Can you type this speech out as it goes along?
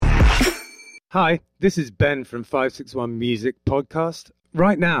Hi, this is Ben from 561 Music Podcast.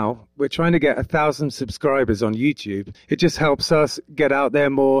 Right now, we're trying to get 1,000 subscribers on YouTube. It just helps us get out there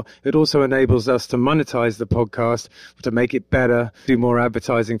more. It also enables us to monetize the podcast, to make it better, do more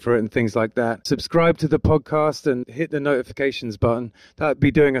advertising for it and things like that. Subscribe to the podcast and hit the notifications button. That'd be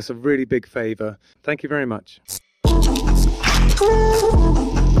doing us a really big favor. Thank you very much.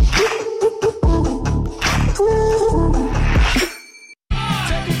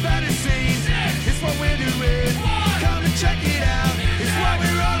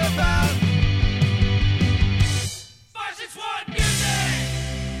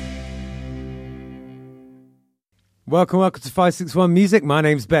 Welcome to 561 Music. My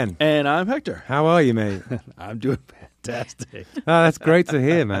name's Ben. And I'm Hector. How are you, mate? I'm doing fantastic. That's great to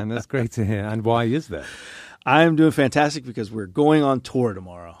hear, man. That's great to hear. And why is that? I'm doing fantastic because we're going on tour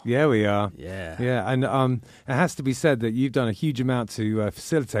tomorrow. Yeah, we are. Yeah. And it has to be said that you've done a huge amount to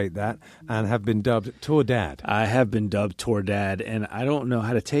facilitate that and have been dubbed Tour Dad. I have been dubbed Tour Dad, and I don't know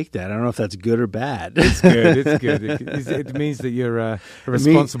how to take that. I don't know if that's good or bad. It's good. It's good. It means that you're a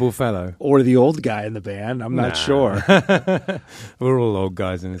responsible fellow. Or the old guy in the band. I'm not sure. We're all old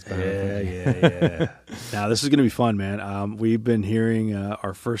guys in this band. Yeah. Now, this is going to be fun, man. We've been hearing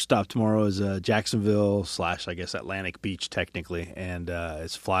our first stop tomorrow is Jacksonville / I guess Atlantic Beach technically, and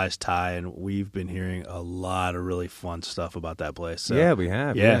it's Fly's Tie, and we've been hearing a lot of really fun stuff about that place. So, yeah, we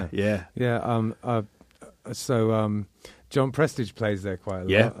have. Yeah. So John Prestige plays there quite a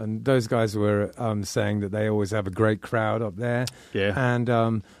lot, and those guys were saying that they always have a great crowd up there. Yeah. And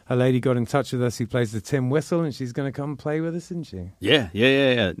a lady got in touch with us who plays the tin whistle, and she's going to come play with us, isn't she? Yeah.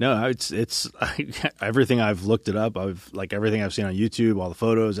 No, it's everything I've looked it up. Everything I've seen on YouTube, all the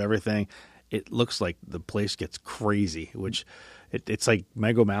photos, everything. It looks like the place gets crazy, which it's like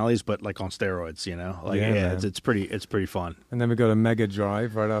Mega O'Malley's, but like on steroids, you know? It's pretty fun. And then we got a mega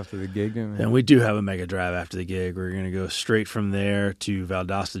drive right after the gig. And we do have a mega drive after the gig. We're going to go straight from there to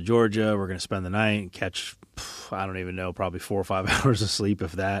Valdosta, Georgia. We're going to spend the night and catch, I don't even know, probably 4 or 5 hours of sleep,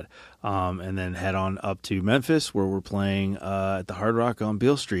 if that. And then head on up to Memphis, where we're playing at the Hard Rock on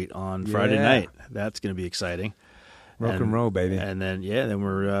Beale Street on Friday night. That's going to be exciting. Rock and roll, baby. And then, then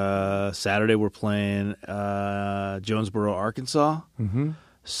we're Saturday we're playing Jonesboro, Arkansas. Mm-hmm.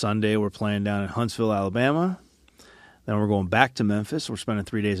 Sunday we're playing down in Huntsville, Alabama. Then we're going back to Memphis. We're spending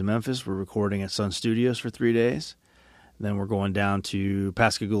 3 days in Memphis. We're recording at Sun Studios for 3 days. Then we're going down to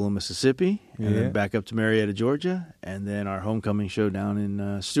Pascagoula, Mississippi, and then back up to Marietta, Georgia, and then our homecoming show down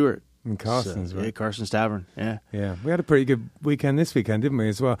in Stewart. In Carson's, right? Yeah, Carson's Tavern, yeah. Yeah, we had a pretty good weekend this weekend, didn't we,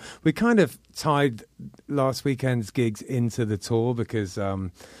 as well? We kind of tied last weekend's gigs into the tour because...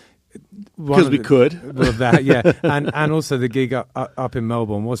 because we could. Well, that, yeah. And also the gig up in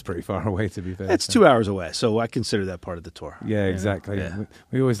Melbourne was pretty far away, to be fair. It's 2 hours away, so I consider that part of the tour. Yeah, exactly. Yeah.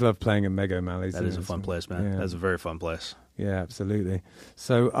 We always love playing at Mega O'Malley's. That is a fun place, man. Yeah. That's a very fun place. Yeah, absolutely.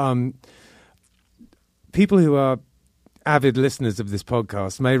 So people who are avid listeners of this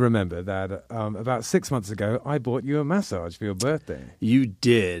podcast may remember that about 6 months ago, I bought you a massage for your birthday. You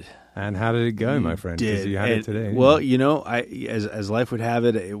did. And how did it go, my friend? Because you had it today. Well, you know, as life would have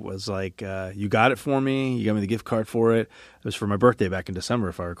it, it was like you got it for me. You got me the gift card for it. It was for my birthday back in December,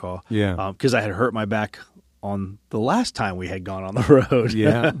 if I recall. Yeah. Because I had hurt my back on the last time we had gone on the road.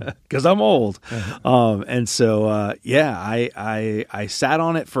 Yeah. Because I'm old. And so, I sat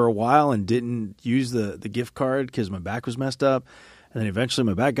on it for a while and didn't use the gift card because my back was messed up. And then eventually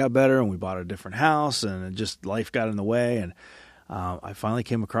my back got better and we bought a different house and just life got in the way. And I finally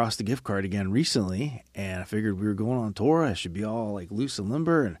came across the gift card again recently, and I figured we were going on tour. I should be all like loose and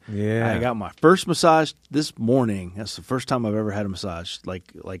limber. And I got my first massage this morning. That's the first time I've ever had a massage,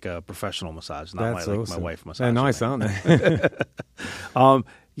 like a professional massage, not awesome. my wife massage. They're nice, aren't they?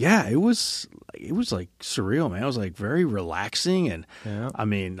 Yeah, it was like surreal, man. It was like very relaxing, and I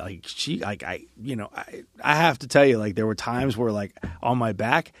mean, like I have to tell you, like there were times where like on my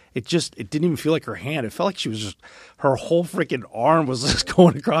back, it didn't even feel like her hand. It felt like she was just her whole freaking arm was just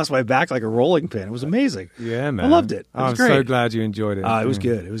going across my back like a rolling pin. It was amazing. Yeah, man, I loved it. I'm great. so glad you enjoyed it. It was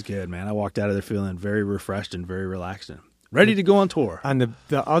good. It was good, man. I walked out of there feeling very refreshed and very relaxed and ready to go on tour. And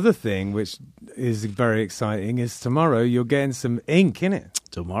the other thing, which is very exciting, is tomorrow you're getting some ink, innit?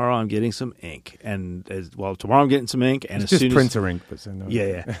 Tomorrow I'm getting some ink, and tomorrow I'm getting some ink, and it's as just soon printer ink, but so no.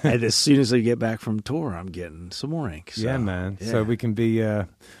 Yeah. And as soon as I get back from tour, I'm getting some more ink. So, yeah, man. Yeah. So we can be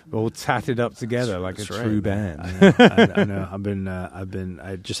all tatted up together like a true band. I know.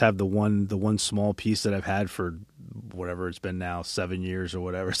 I just have the one small piece that I've had for whatever it's been now, 7 years or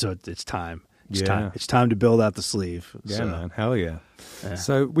whatever. So it's time. It's time to build out the sleeve. Yeah, man. Hell yeah.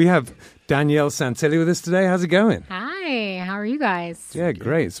 So we have Danielle Santilli with us today. How's it going? Hi. Hi, how are you guys? Yeah,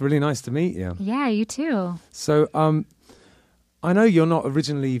 great. It's really nice to meet you. Yeah, you too. So, I know you're not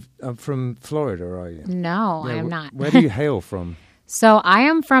originally from Florida, are you? No, Yeah, I am not. Where do you hail from? So I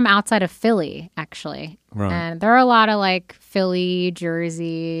am from outside of Philly, actually. Right. And there are a lot of like Philly,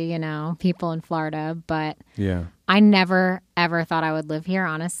 Jersey, people in Florida, but Yeah. I never, ever thought I would live here,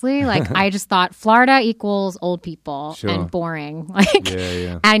 honestly. Like, I just thought Florida equals old people Sure. and boring. Like,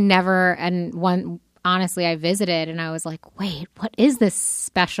 Yeah. honestly, I visited and I was like, wait, what is this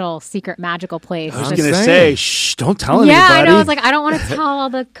special, secret, magical place? I was I'm going to saying. say, shh, don't tell Yeah, anybody. I know. I was like, I don't want to tell all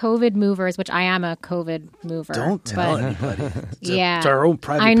the COVID movers, which I am a COVID mover. Don't tell but anybody. Yeah. It's our own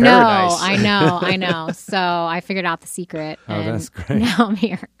private I know, paradise. I know. So I figured out the secret. Oh, and that's great. Now I'm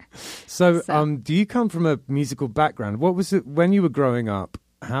here. So, So- do you come from a musical background? What was it when you were growing up?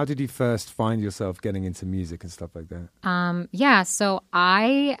 How did you first find yourself getting into music and stuff like that? Yeah, so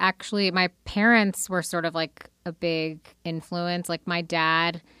my parents were sort of like a big influence. Like my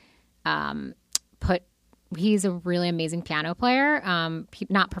dad he's a really amazing piano player,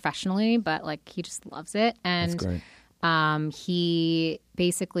 not professionally, but like he just loves it. That's And great. he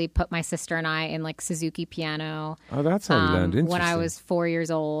basically put my sister and I in like Suzuki piano Oh, that's how you learned. Interesting. when I was 4 years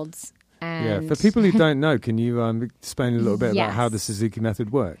old. And Yeah, for people who don't know, can you explain a little bit about how Yes. the Suzuki method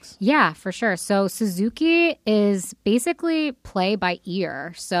works? Yeah, for sure. So Suzuki is basically play by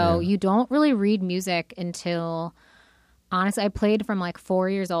ear. So you don't really read music until, honestly, I played from like 4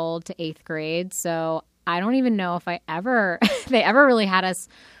 years old to 8th grade. So I don't even know if they ever really had us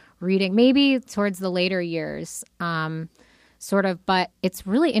reading, maybe towards the later years, sort of. But it's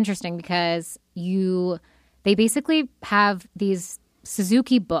really interesting because they basically have these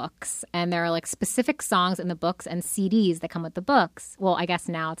Suzuki books, and there are like specific songs in the books and CDs that come with the books. Well, I guess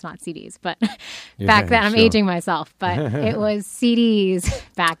now it's not CDs, but back then, I'm sure. aging myself, but it was CDs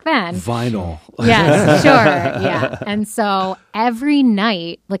back then. Vinyl. Yes, sure. Yeah. And so every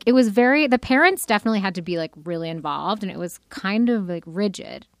night, like the parents definitely had to be like really involved, and it was kind of like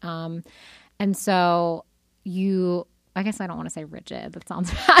rigid. And so I guess I don't want to say rigid, that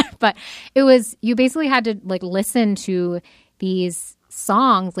sounds bad, but you basically had to like listen to these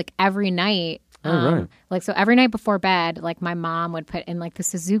songs like every night. Right. Like, so every night before bed, like my mom would put in like the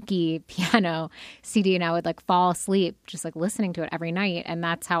Suzuki piano CD, and I would like fall asleep just like listening to it every night. And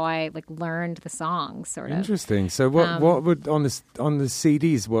that's how I like learned the songs, sort of. Interesting. So, what would on the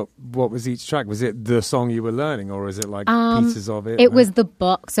CDs? What was each track? Was it the song you were learning, or is it like pieces of it? It was the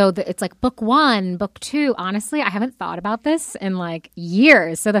book. So it's like book 1, book 2. Honestly, I haven't thought about this in like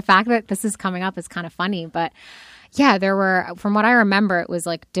years. So the fact that this is coming up is kind of funny. But yeah, there were, from what I remember, it was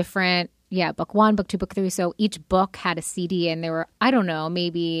like different. Yeah, book 1, book 2, book 3. So each book had a CD, and there were, I don't know,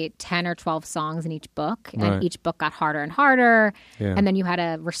 maybe 10 or 12 songs in each book. Right. And each book got harder and harder. Yeah. And then you had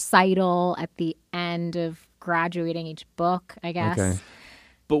a recital at the end of graduating each book, I guess. Okay.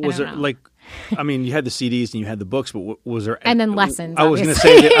 But was I there don't know. you had the CDs and you had the books, but was there? And then lessons, I was going to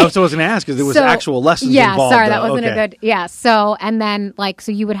obviously. say, I was going to ask because there was So- actual lessons Yeah, involved. sorry, that though. wasn't Okay. a good. Yeah, so and then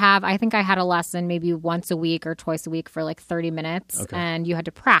so you would have. I think I had a lesson maybe once a week or twice a week for like 30 minutes, Okay. and you had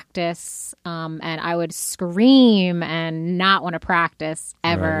to practice. And I would scream and not want to practice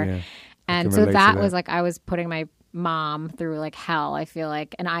ever. Right, yeah. And can so relate to that that. was like I was putting my mom through like hell, I feel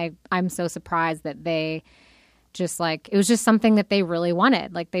like, and I'm so surprised that they just like it was just something that they really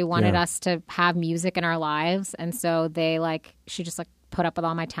wanted. Like they wanted Yeah. us to have music in our lives, and so she just like put up with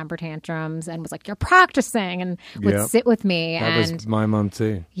all my temper tantrums and was like, "You're practicing," and would Yeah. sit with me. That and was my mum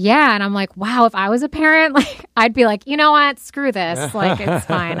too. yeah, and I'm like, wow, if I was a parent, like I'd be like, you know what, screw this, like it's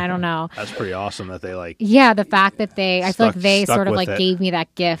fine. I don't know. That's pretty awesome that they like. Yeah, the fact that I feel like they stuck sort of with like it. gave me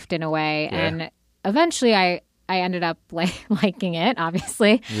that gift in a way, Yeah. and eventually I ended up liking it,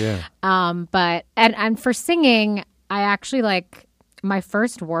 obviously. Yeah. But and for singing, I actually like my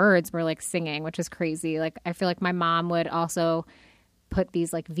first words were like singing, which is crazy. Like I feel like my mom would also put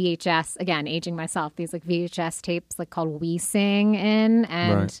these like VHS, again, aging myself, these like VHS tapes like called We Sing in,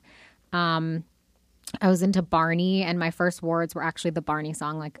 and I was into Barney, and my first words were actually the Barney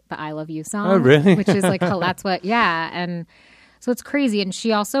song, like the I Love You song. Oh, really? Which is like, that's what, yeah. And so it's crazy. And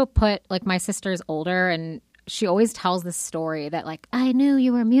she also put, like, my sister's older, and she always tells this story that, like, I knew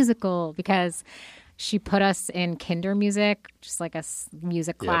you were musical because she put us in kinder music, just like a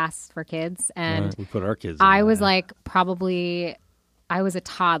music class for kids. And We put our kids. I was like I was a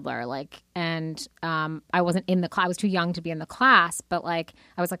toddler, like, and I wasn't in the class. I was too young to be in the class, but like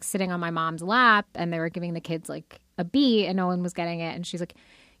I was like sitting on my mom's lap, and they were giving the kids like a B, and no one was getting it. And she's like,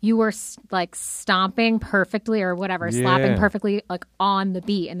 you were like stomping perfectly or whatever, slapping perfectly like on the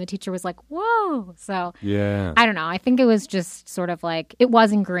beat. And the teacher was like, whoa. So I don't know. I think it was just sort of like, it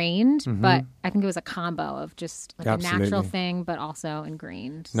was ingrained, but I think it was a combo of just like a natural thing, but also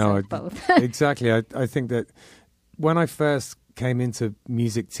ingrained. No, so both. Exactly. I think that when I first came into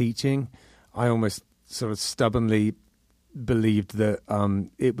music teaching, I almost sort of stubbornly believed that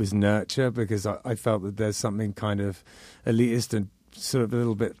it was nurture, because I felt that there's something kind of elitist and sort of a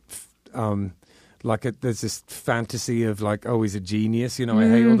little bit there's this fantasy of like, oh, he's a genius, I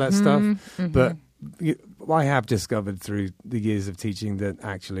hate all that stuff. But I have discovered through the years of teaching that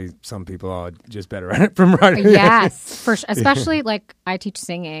actually some people are just better at it from right away. Yes, for sure. Especially like I teach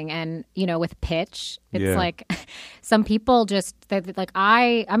singing, and with pitch, it's like some people just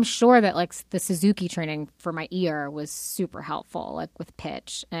I'm sure that like the Suzuki training for my ear was super helpful, like with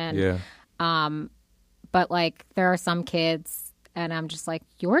pitch, and but like there are some kids. And I'm just like,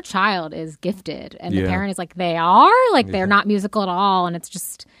 your child is gifted. And the parent is like, they are? Like, they're not musical at all. And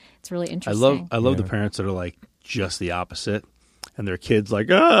it's really interesting. I love the parents that are like just the opposite. And their kids like,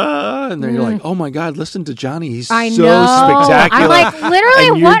 and then you're like, oh my God, listen to Johnny. He's so spectacular. I'm like,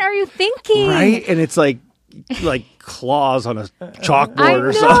 literally, what are you thinking? Right? And it's like claws on a chalkboard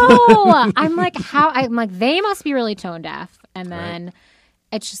or something. I'm like, they must be really tone deaf. And then...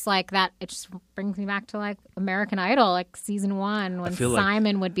 It's just like that. It just brings me back to like American Idol, like season 1, when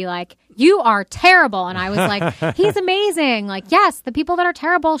Simon would be like, "You are terrible," and I was like, "He's amazing." Like, yes, the people that are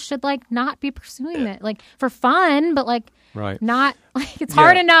terrible should like not be pursuing it, like for fun, but like not like it's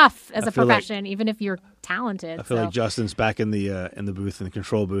hard enough as a profession, even if you're talented. I feel like Justin's back in the booth, in the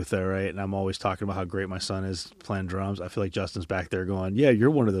control booth there, right? And I'm always talking about how great my son is playing drums. I feel like Justin's back there going, "Yeah, you're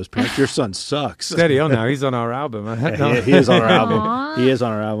one of those parents. Your son sucks." Steady on now. He's on our album. He is on our album. He is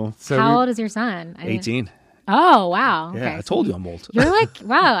on our album. So how old is your son? 18. Oh, wow. Yeah, okay. I told you I'm old. You're like,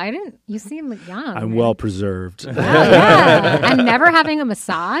 wow, you seem young. I'm well preserved. Wow, yeah. And never having a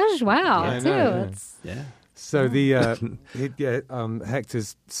massage? Wow, Yeah. So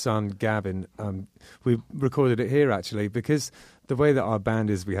Hector's son, Gavin, we recorded it here actually, because the way that our band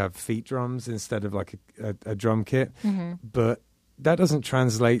is, we have feet drums instead of like a drum kit, but that doesn't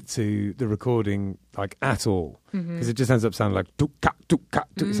translate to the recording like at all, because it just ends up sounding like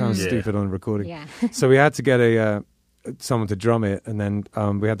it sounds stupid on the recording. Yeah. So we had to get someone to drum it, and then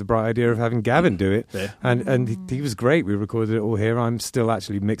we had the bright idea of having Gavin do it, and he was great. We recorded it all here. I'm still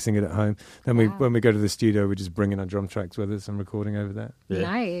actually mixing it at home. Then when we go to the studio, we just bring in our drum tracks with us and recording over there.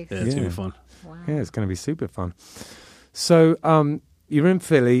 Nice. Yeah, it's gonna be fun. Wow. Yeah, it's gonna be super fun. So you're in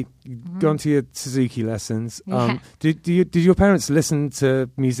Philly. You've gone to your Suzuki lessons. Did your parents listen to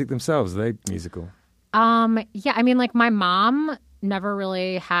music themselves? Are they musical? Yeah, I mean, like my mom never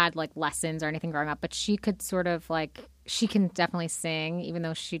really had like lessons or anything growing up, but she could sort of like, she can definitely sing, even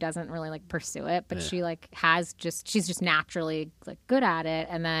though she doesn't really like pursue it, but she like she's just naturally like good at it.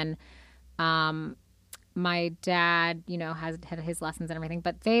 And then my dad, has had his lessons and everything,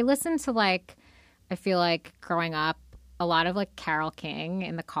 but they listen to like, I feel like growing up, a lot of like Carole King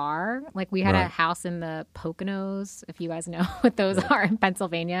in the car. Like we had a house in the Poconos, if you guys know what those are, in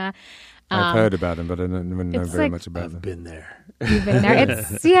Pennsylvania. I've heard about them, but I don't know very much about them. I've been there. You've been there.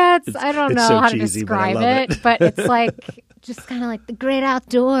 It's I don't know how to describe it, but it's like just kind of like the great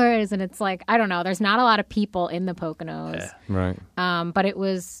outdoors, and it's like, I don't know, there's not a lot of people in the Poconos. Right. But it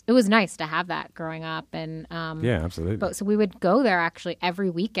was nice to have that growing up, and yeah, absolutely. But so we would go there actually every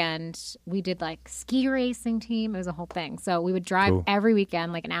weekend. We did like ski racing team. It was a whole thing. So we would drive every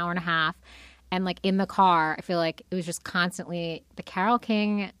weekend, like an hour and a half. And like in the car, I feel like it was just constantly the Carole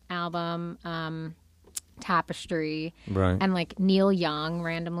King album, Tapestry, and like Neil Young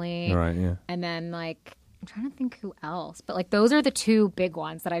randomly, right? Yeah, and then like I'm trying to think who else, but like those are the two big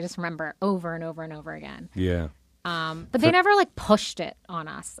ones that I just remember over and over and over again. Yeah, but they never like pushed it on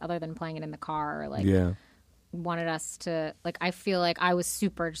us, other than playing it in the car or like wanted us to like. I feel like I was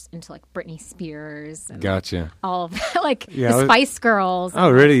super just into like Britney Spears and gotcha. Like, all of that, like the Spice Girls. Oh,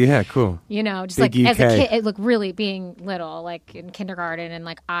 really? Yeah, cool. Just Big like UK. as a kid, it looked really being little, like in kindergarten, and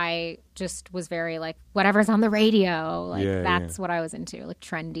like I just was very like whatever's on the radio, like that's what I was into, like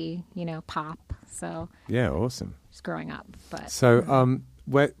trendy, pop. So yeah, awesome. Just growing up, but so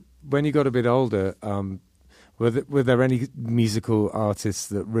when you got a bit older, were there any musical artists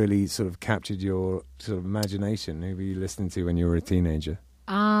that really sort of captured your sort of imagination? Who were you listening to when you were a teenager?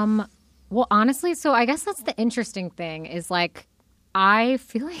 Well, honestly, so I guess that's the interesting thing is like I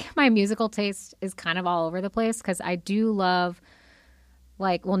feel like my musical taste is kind of all over the place, because I do love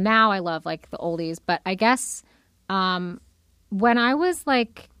now I love like the oldies, but I guess when I was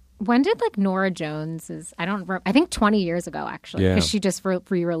like when did like Nora Jones's? I think 20 years ago actually, because she just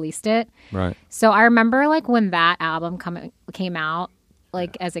re-released it. Right. So I remember like when that album came out,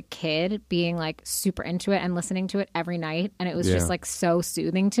 like as a kid, being like super into it and listening to it every night, and it was just like so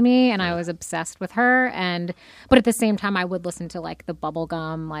soothing to me, and I was obsessed with her. But at the same time, I would listen to like the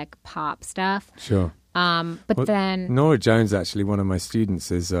bubblegum like pop stuff. Sure. But then Nora Jones, actually, one of my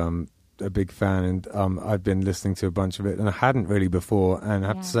students is a big fan, and I've been listening to a bunch of it, and I hadn't really before, and I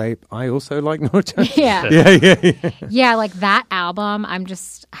have to say I also like Nora Jones. Yeah, like that album, I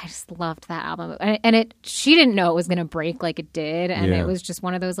just loved that album, and she didn't know it was gonna break like it did, and it was just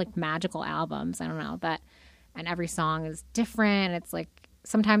one of those like magical albums. I don't know that, and every song is different. It's like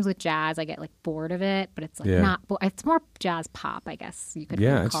sometimes with jazz I get like bored of it, but it's like not. It's more jazz pop, I guess you could.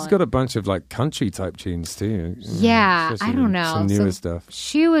 Yeah, she's got a bunch of like country type tunes too. Yeah, I don't know, some newer stuff.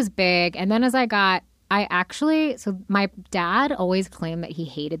 She was big, and then as so my dad always claimed that he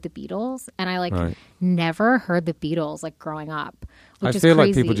hated the Beatles, and I never heard the Beatles like growing up. Which I feel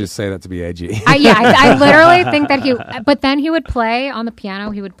crazy. like people just say that to be edgy. I literally think that but then he would play on the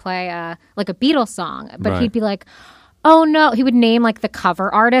piano. He would play like a Beatles song, but he'd be like, oh no, he would name like the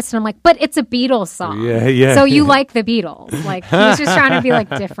cover artist, and I'm like, but it's a Beatles song. Yeah. So you like the Beatles? Like he was just trying to be like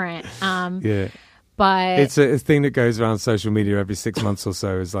different. But it's a thing that goes around social media every 6 months or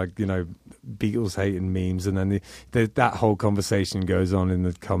so. Is like, you know, Beatles hating memes, and then that whole conversation goes on in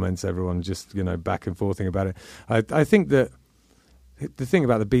the comments. Everyone just, you know, back and forthing about it. I think that the thing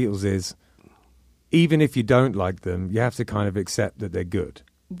about the Beatles is, even if you don't like them, you have to kind of accept that they're good.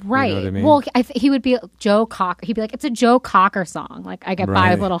 Right. You know what I mean? Well, he would be Joe Cocker. He'd be like, it's a Joe Cocker song. Like, I get by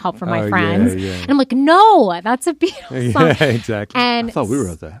with a little help from my friends. Yeah. And I'm like, no, that's a Beatles song. Yeah, exactly. And I thought we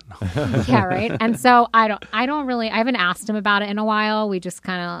wrote that. Yeah, right. And so I haven't asked him about it in a while. We just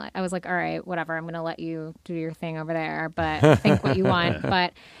I was like, all right, whatever. I'm going to let you do your thing over there, but think what you want.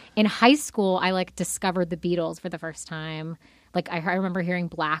 But in high school, I like discovered the Beatles for the first time. Like, I remember hearing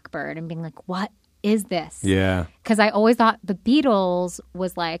Blackbird and being like, what is this? Yeah. Because I always thought the Beatles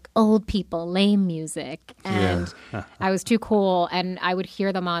was like old people, lame music. And I was too cool. And I would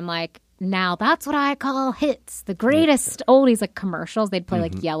hear them on like, now that's what I call hits. The greatest oldies, like commercials. They'd play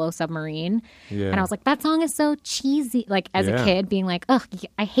like Yellow Submarine. Yeah. And I was like, that song is so cheesy. Like as a kid being like, ugh,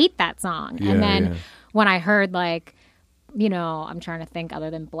 I hate that song. And then when I heard like, you know, I'm trying to think other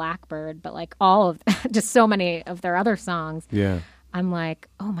than Blackbird, but like all of just so many of their other songs. Yeah. I'm like,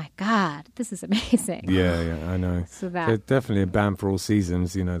 oh my God, this is amazing. Yeah, I know. So they're definitely a band for all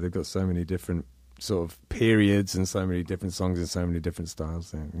seasons. You know, they've got so many different sort of periods and so many different songs and so many different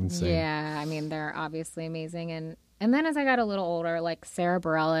styles. They're insane. Yeah, I mean, they're obviously amazing. And then as I got a little older, like Sarah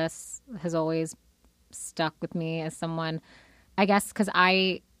Bareilles has always stuck with me as someone, I guess, because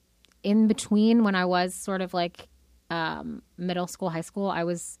in between when I was sort of like middle school, high school, I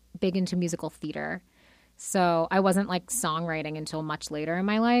was big into musical theater. So I wasn't like songwriting until much later in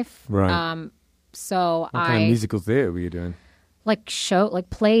my life. Right. So what kind of musical theater were you doing? Like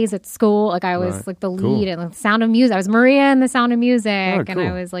plays at school. Like I was like the lead in The Sound of Music. I was Maria in The Sound of Music, and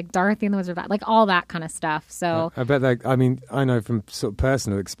I was like Dorothy in The Wizard of Oz, like all that kind of stuff. So I bet that. I mean, I know from sort of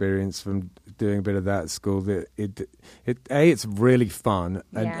personal experience from doing a bit of that at school that it's really fun,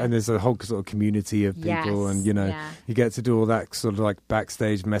 and there's a whole sort of community of people, and you know you get to do all that sort of like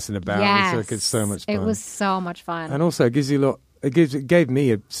backstage messing about. Yes. It's so much fun. It was so much fun, and also it gives you a lot. It gave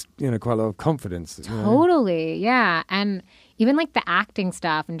me quite a lot of confidence. Totally, yeah, and even like the acting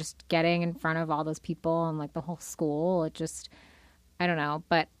stuff and just getting in front of all those people and like the whole school. It just, I don't know,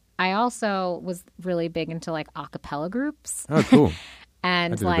 but I also was really big into like a cappella groups. Oh, cool.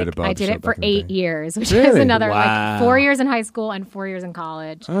 And I did it for 8 years, which really? is another like 4 years in high school and 4 years in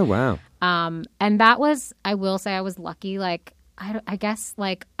college. Oh, wow. And that was, I will say I was lucky. Like, I guess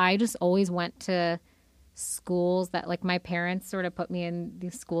like I just always went to schools that like my parents sort of put me in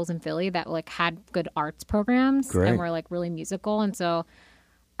these schools in Philly that like had good arts programs and were like really musical. And so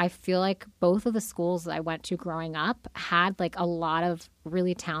I feel like both of the schools that I went to growing up had like a lot of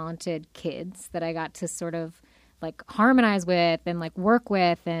really talented kids that I got to sort of like harmonize with and like work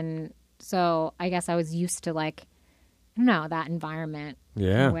with. And so I guess I was used to like, I don't know, that environment.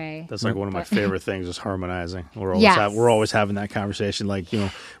 Yeah. In a way. That's like one of my favorite things is harmonizing. We're always having that conversation. Like, you know,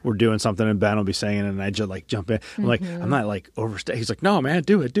 we're doing something and Ben will be singing and I just like jump in. I'm like, I'm not like overstay. He's like, no, man,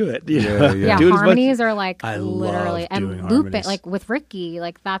 do it. You know? Yeah, harmonies are like I literally. love doing and loop harmonies. it like with Ricky.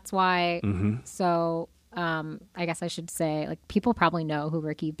 Like that's why. So I guess I should say like people probably know who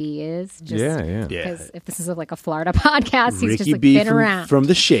Ricky B is. Just yeah. Because if this is like a Florida podcast, he's Ricky just like B been around from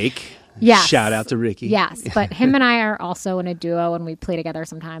The Shake. Yes. Shout out to Ricky. Yes, but him and I are also in a duo, and we play together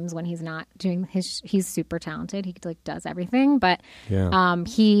sometimes when he's not doing his. He's super talented. He like does everything, but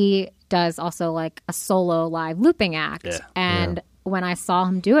he does also like a solo live looping act. Yeah. And when I saw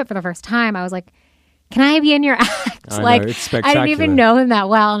him do it for the first time, I was like, "Can I be in your act?" I Like know, it's I didn't even spectacular. know him that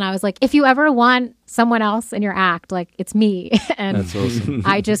well, and I was like, "If you ever want someone else in your act, like it's me." And That's awesome.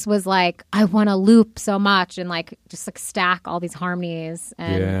 I just was like, I want to loop so much and like just like stack all these harmonies,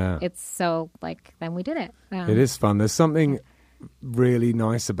 and Yeah. it's so like then we did it. It is fun. There's something really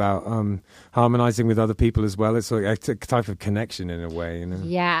nice about harmonizing with other people as well. It's like a type of connection in a way, you know.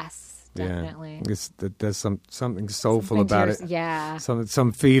 Yes, Yeah. definitely. There's something soulful Something to about yours- it. Yeah,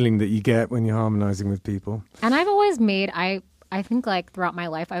 Some feeling that you get when you're harmonizing with people. and I've always made I think like throughout my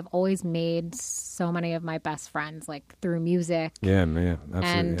life I've always made so many of my best friends like through music. Yeah, absolutely.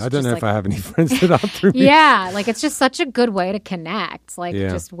 And I don't just know if like- I have any friends that are through me. Yeah, like it's just such a good way to connect. Like Yeah.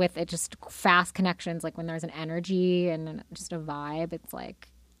 just with it, just fast connections. Like when there's an energy and just a vibe, it's like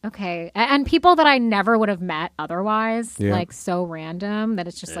okay. And people that I never would have met otherwise, Yeah. like so random that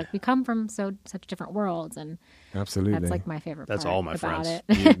it's just like we come from such different worlds, and Absolutely. that's like my favorite. That's part all my about friends.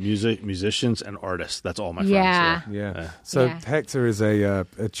 It. Musicians and artists. That's all my friends. Yeah. Yeah. So Yeah. Hector is a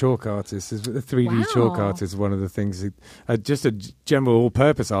chalk artist. Is a 3D chalk Wow. artist. One of the things, just a general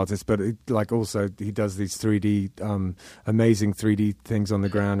all-purpose artist, but like also he does these 3D, amazing 3D things on the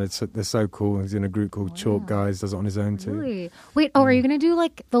ground. They're so cool. He's in a group called Chalk Guys. Does it on his own too. Really? Wait. Oh, are you going to do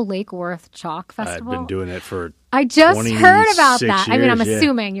like the Lake Worth Chalk I've Festival? been doing it for I just heard about 26 that. I mean, I'm years, yeah.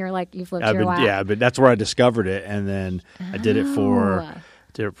 assuming you're like you've lived I've here a been, while. yeah, but that's where I discovered it, and then I did it for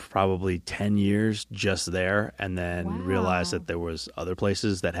Oh. probably 10 years just there, and then Wow. realized that there was other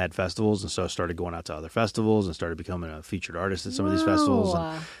places that had festivals, and so I started going out to other festivals and started becoming a featured artist at some of these festivals,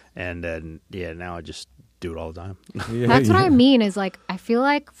 Whoa. and then now I just do it all the time. Yeah, That's what yeah. I mean is like I feel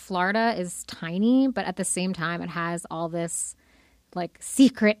like Florida is tiny, but at the same time it has all this like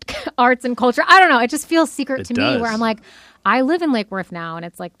secret arts and culture. I don't know. It just feels secret It to does. me where I'm like, I live in Lake Worth now, and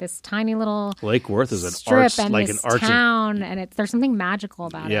it's like this tiny little Lake Worth is an strip arts, and like this an arts. town, and there's something magical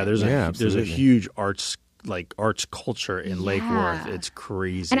about Yeah, it. there's Yeah, a absolutely. huge arts culture in Lake Worth. Yeah. It's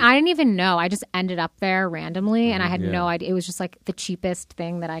crazy. And I didn't even know. I just ended up there randomly, and I had Yeah. no idea. It was just like the cheapest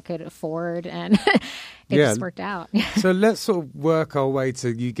thing that I could afford, and it Yeah. just worked out. So let's sort of work our way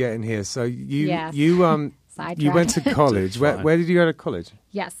to you getting here. So Yes. you Sidetracked. went to college. Where did you go to college?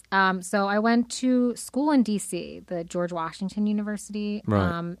 Yes. So I went to school in D.C., the George Washington University.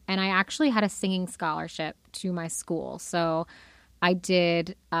 Right. And I actually had a singing scholarship to my school. So I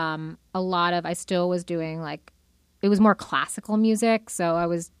did I still was doing like, it was more classical music. So I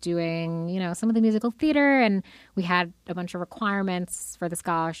was doing, some of the musical theater, and we had a bunch of requirements for the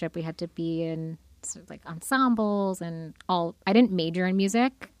scholarship. We had to be in sort of like ensembles and all. I didn't major in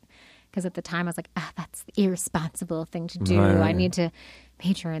music, because at the time I was like, that's the irresponsible thing to do. Right. I need to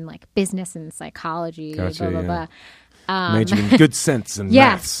major in like business and psychology, Gotcha, blah, blah, yeah. blah. Major in good sense and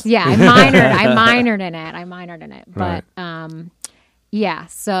Yes. maths. Yeah. I minored in it. But, yeah.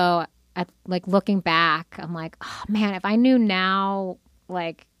 So like looking back, I'm like, oh man, if I knew now,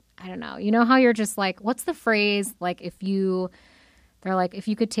 like, I don't know, you know how you're just like, what's the phrase? Like if you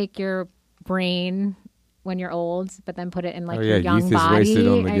could take your brain when you're old, but then put it in like Oh, your yeah, young youth is body. wasted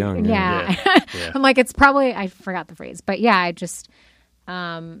on the young, Yeah. Yeah. I'm like, it's probably, I forgot the phrase, but yeah, I just,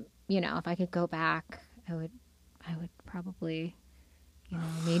 if I could go back, I would probably,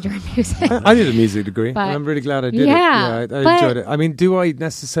 major in music. I did a music degree. But- and I'm really glad I did Yeah, it. Yeah, I but- enjoyed it. I mean, do I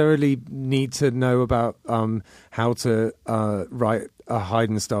necessarily need to know about how to write a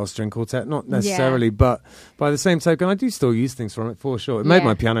Haydn-style string quartet? Not necessarily, but by the same token, I do still use things from it for sure. It made Yeah.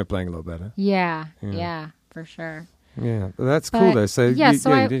 my piano playing a lot better. Yeah, for sure. Yeah, but that's But, cool though. So yeah, you, so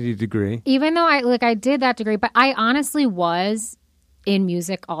you I- did your degree. Even though I did that degree, but I honestly was in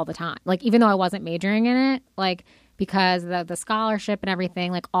music all the time. Like, even though I wasn't majoring in it, like, because the scholarship and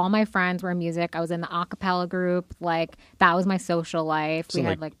everything, like, all my friends were in music. I was in the a cappella group. Like, that was my social life. So, we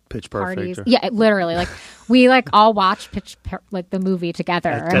had, like, like, Pitch Perfect parties. or- Yeah, literally. Like, we, like, all watched the movie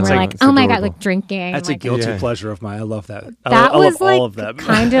together. And That's we're like- like, it's oh my God, adorable. like, drinking. That's like, a guilty Yeah. pleasure of mine. I love that. that I was love like all of that.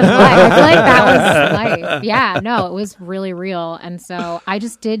 kind of life. I feel like that was life. Yeah, no, it was really real. And so I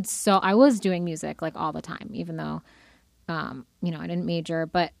just I was doing music like all the time, even though, I didn't major,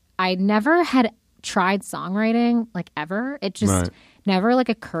 but I never had tried songwriting like ever. It just Right. never like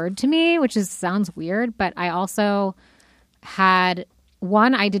occurred to me, which sounds weird, but I also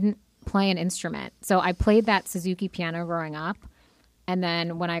I didn't play an instrument. So I played that Suzuki piano growing up. And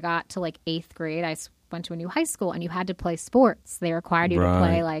then when I got to like 8th grade, I went to a new high school, and you had to play sports. They required you to Right.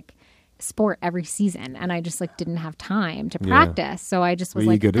 play like sport every season, and I just like didn't have time to practice. So I just was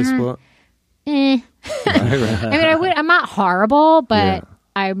Were you like, good at sport? I mean, I'm not horrible, but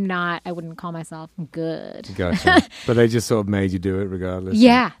I wouldn't call myself good. Gotcha. But they just sort of made you do it regardless.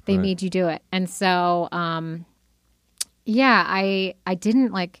 Yeah, they made you do it. And so, I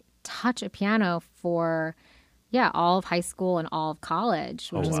didn't like touch a piano for, all of high school and all of college,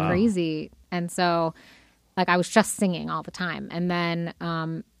 which was crazy. And so, like, I was just singing all the time. And then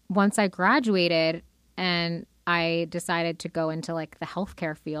once I graduated and I decided to go into like the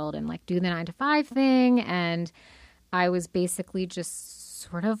healthcare field and like do the 9-to-5 thing. And I was basically just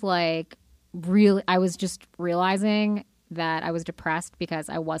sort of like I was just realizing that I was depressed because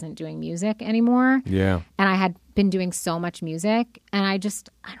I wasn't doing music anymore. Yeah. And I had been doing so much music, and I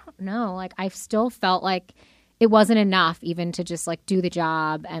don't know, like I still felt like it wasn't enough even to just like do the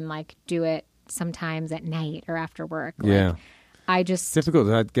job and like do it sometimes at night or after work. Like, it's difficult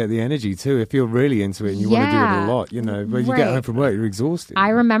to get the energy too if you're really into it and you want to do it a lot, you know. When you get home from work, you're exhausted. I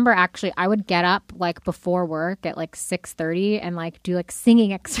remember actually I would get up like before work at like 6:30 and like do like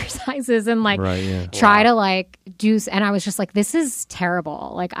singing exercises and like try to like do, and I was just like, this is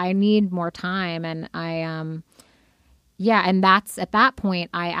terrible. Like I need more time. And and that's at that point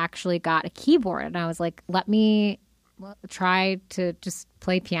I actually got a keyboard, and I was like, let me try to just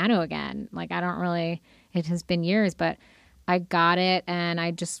play piano again. Like it has been years, but I got it, and I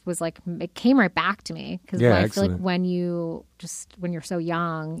just was like, it came right back to me because I feel like when you're so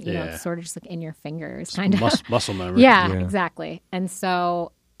young, you know, it's sort of just like in your fingers, kind of muscle memory. Yeah, exactly. And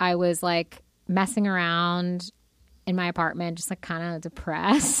so I was like messing around in my apartment, just like kind of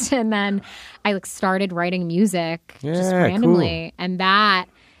depressed, and then I like started writing music just randomly, and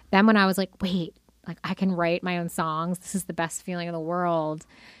then when I was like, wait, like I can write my own songs. This is the best feeling in the world.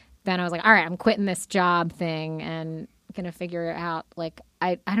 Then I was like, all right, I'm quitting this job thing and gonna figure it out. Like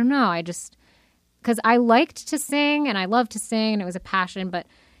I don't know, I just, because I liked to sing and I loved to sing and it was a passion, but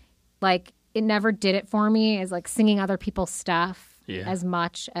like it never did it for me as like singing other people's stuff as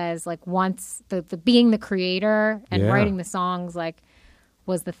much as like once the being the creator and writing the songs like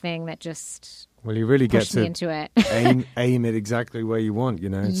was the thing that just you really get pushed me into it. aim it exactly where you want, you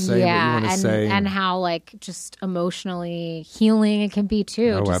know, say what you want to say, and how like just emotionally healing it can be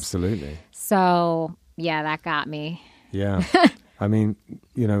too. Absolutely. So that got me. Yeah. I mean,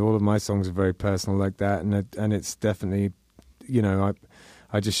 you know, all of my songs are very personal like that. And it's definitely, you know,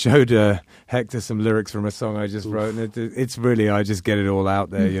 I just showed Hector some lyrics from a song I just wrote. And it's really, I just get it all out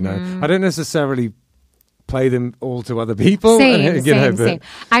there, you know. I don't necessarily play them all to other people. Same.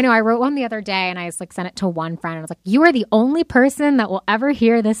 I know. I wrote one the other day and I just like sent it to one friend. I was like, you are the only person that will ever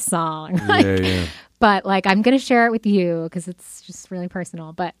hear this song. But like, I'm going to share it with you because it's just really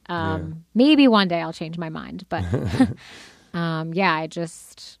personal. But maybe one day I'll change my mind. But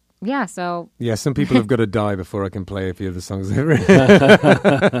so. Yeah, some people have got to die before I can play a few of the songs they've written. Played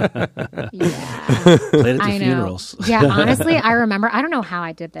at the funerals. Yeah, honestly, I remember, I don't know how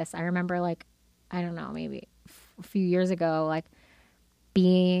I did this. I remember like, I don't know, maybe a few years ago, like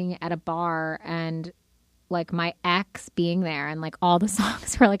being at a bar and like my ex being there and like all the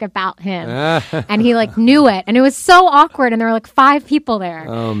songs were like about him and he like knew it and it was so awkward and there were like 5 people there.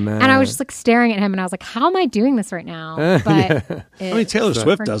 Oh man. And I was just like staring at him and I was like, how am I doing this right now? But I mean, Taylor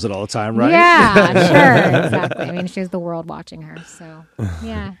Swift does it all the time, right? Yeah, sure. Exactly. I mean, she has the world watching her. So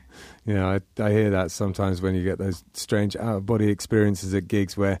yeah. Yeah, I hear that sometimes when you get those strange out-of-body experiences at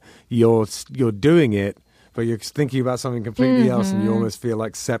gigs where you're doing it, but you're thinking about something completely else, and you almost feel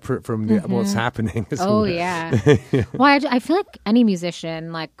like separate from what's happening. Yeah. Well, I feel like any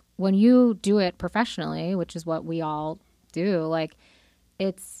musician, like when you do it professionally, which is what we all do, like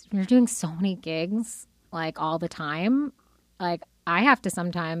you're doing so many gigs like all the time. Like I have to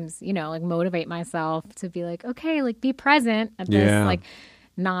sometimes, you know, like motivate myself to be like, okay, like be present at this, like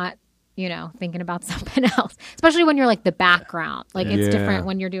not, you know, thinking about something else, especially when you're like the background. Like it's different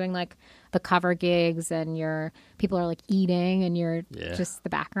when you're doing like the cover gigs and people are like eating and you're just the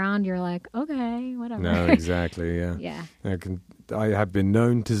background. You're like, okay, whatever. No, exactly. Yeah. Yeah. I have been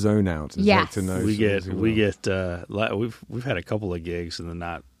known to zone out. Yes. To know we get we've had a couple of gigs in the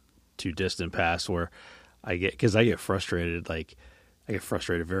not too distant past where I get frustrated. Like I get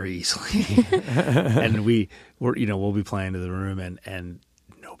frustrated very easily, and we'll be playing to the room and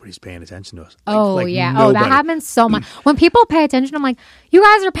nobody's paying attention to us. Nobody. That happens so much. When people pay attention, I'm like, you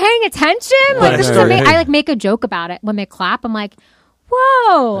guys are paying attention? Like this is amazing. I like make a joke about it. When they clap, I'm like,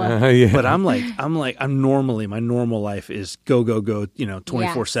 whoa. But I'm normally, my normal life is go,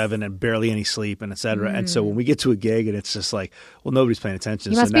 24/7 and barely any sleep and et cetera. And so when we get to a gig and it's just like, well, nobody's paying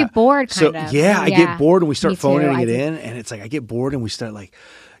attention. You must be bored kind of. I get bored and we start phoning it in and it's like, I get bored and we start like,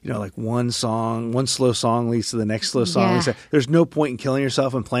 like one slow song leads to the next slow song. Yeah. There's no point in killing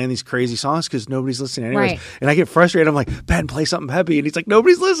yourself and playing these crazy songs because nobody's listening anyways. Right. And I get frustrated. I'm like, Ben, play something peppy. And he's like,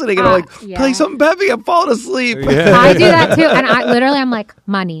 nobody's listening. And I'm like, play something peppy. I'm falling asleep. Yeah. I do that too. And I'm like,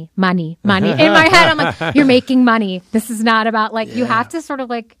 money, money, money. In my head, I'm like, you're making money. This is not about like, you have to sort of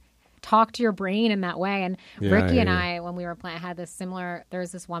like talk to your brain in that way. And Ricky and I, when we were playing, had this similar, there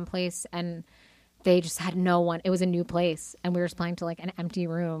was this one place and they just had no one. It was a new place, and we were just playing to like an empty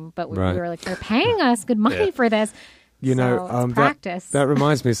room. But we were like, they're paying us good money for this. You know, it's practice. That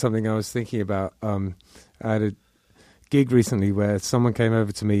reminds me of something I was thinking about. I had a gig recently where someone came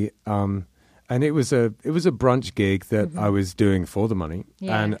over to me, and it was a brunch gig that I was doing for the money,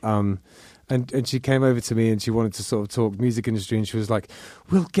 and she came over to me and she wanted to sort of talk music industry, and she was like,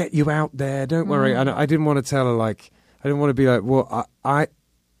 "We'll get you out there, don't worry." And I didn't want to tell her like, I didn't want to be like, "Well,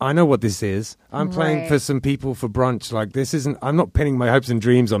 I know what this is. I'm playing for some people for brunch. Like this isn't. I'm not pinning my hopes and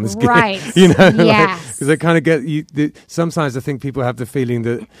dreams on this gig, You know? Yes. Because I kind of get you. Sometimes I think people have the feeling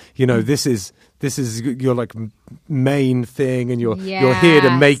that this is your like main thing, and you're here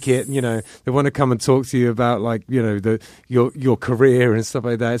to make it. You know, they want to come and talk to you about like your career and stuff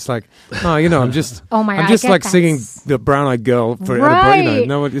like that. It's like, I'm just I'm just like singing the Brown Eyed Girl for at a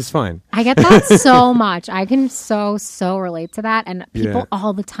no, it's fine. I get that so much. I can so relate to that, and people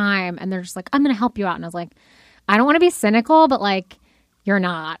all the time, and they're just like, I'm going to help you out, and I was like, I don't want to be cynical, but like, you're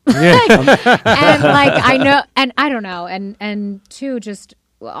not. And like I know, and I don't know, and two, just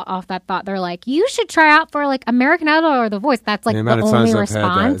off that thought, they're like, you should try out for like American Idol or The Voice. That's like the only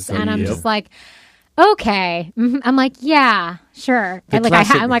response, and I'm just like, okay. I'm like, yeah, sure. And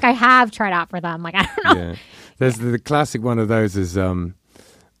like I have tried out for them. Like I don't know. Yeah. There's the classic one of those is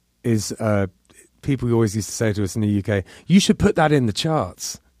people always used to say to us in the UK, you should put that in the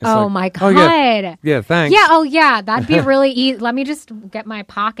charts. It's my God. Yeah, thanks. Yeah, yeah. That'd be really easy. Let me just get my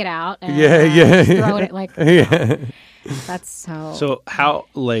pocket out and throw it like, that's so. So how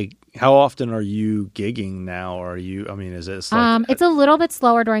often are you gigging now? Or are you, is it like, it's a little bit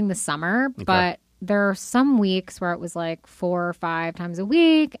slower during the summer, but there are some weeks where it was like 4 or 5 times a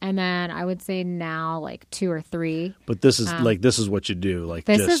week, and then I would say now like 2 or 3. But this is this is what you do. Like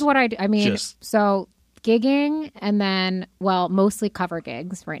this is what I do. So gigging, and then mostly cover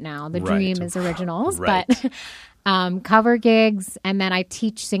gigs right now. The dream is originals, but cover gigs, and then I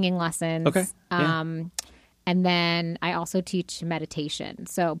teach singing lessons. Okay. And then I also teach meditation.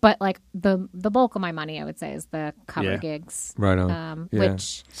 So, but like the bulk of my money, I would say, is the cover gigs. Right on.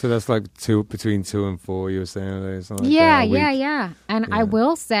 Which so that's like between 2 and 4. You were saying something like yeah. And I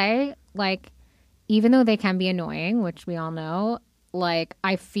will say, like, even though they can be annoying, which we all know, like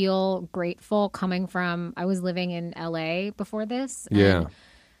I feel grateful coming from. I was living in LA before this. Yeah.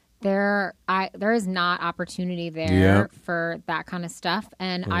 There is not opportunity there for that kind of stuff,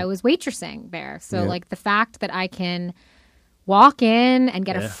 and I was waitressing there. So like the fact that I can walk in and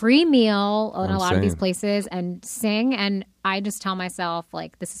get a free meal in a lot of these places and sing, and I just tell myself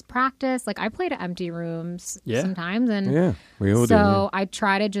like this is practice. Like I play to empty rooms sometimes, and we all do. So I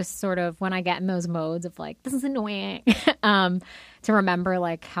try to just sort of when I get in those modes of like this is annoying. To remember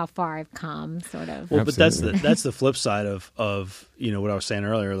like how far I've come, sort of. Well, but that's the flip side of what I was saying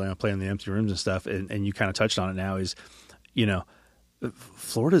earlier, like playing the empty rooms and stuff, and you kind of touched on it now. Is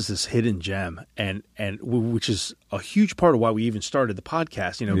Florida's this hidden gem, and which is a huge part of why we even started the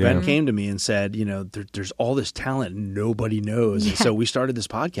podcast. Ben came to me and said, there's all this talent nobody knows, and so we started this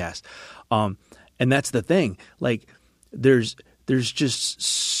podcast. And that's the thing, like there's just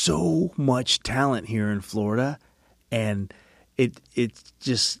so much talent here in Florida, and it's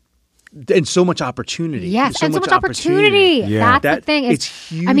just and so much opportunity. Yes, and so much opportunity. Yeah. That's the thing. It's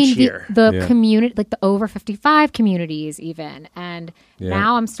huge here. The community, like the over 55 communities, even, and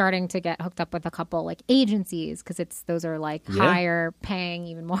now I'm starting to get hooked up with a couple like agencies because those are like higher paying,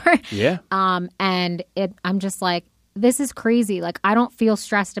 even more. Yeah. And I'm just like, this is crazy. Like I don't feel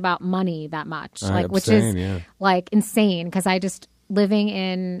stressed about money that much, which is like insane because I just living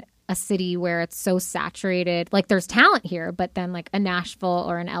in a city where it's so saturated. Like there's talent here, but then like a Nashville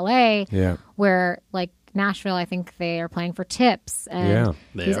or an LA where like Nashville, I think they are playing for tips and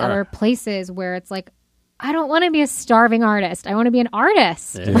these other places where it's like, I don't want to be a starving artist. I want to be an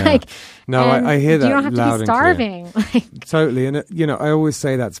artist. Yeah. Like, no, I hear that. You don't have to be starving. Totally. And, I always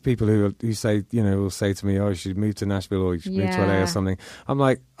say that to people who say, will say to me, oh, you should move to Nashville or you should move to LA or something. I'm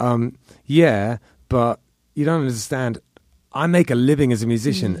like, but you don't understand. I make a living as a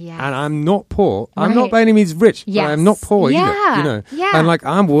musician, and I'm not poor. I'm not by any means rich, but I'm not poor either. And like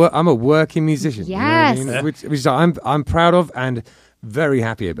I'm a working musician. Yes, you know what I mean? which I'm proud of and very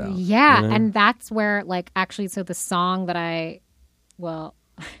happy about. Yeah, and that's where like actually, so the song that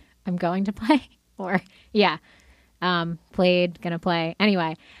I'm going to play, or yeah, played, gonna play.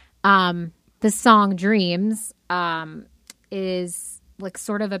 Anyway, the song Dreams is like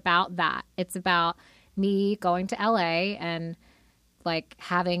sort of about that. It's about me going to LA and like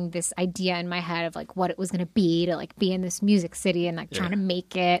having this idea in my head of like what it was going to be to like be in this music city and like trying to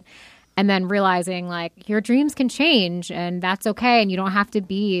make it, and then realizing like your dreams can change and that's okay, and you don't have to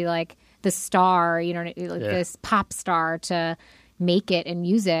be like the star, you know, like this pop star to make it in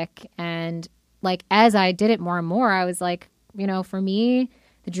music. And like as I did it more and more, I was like, you know, for me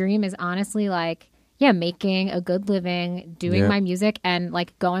the dream is honestly like making a good living, doing my music and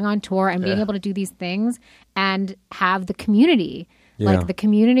like going on tour and being able to do these things and have the community. Like the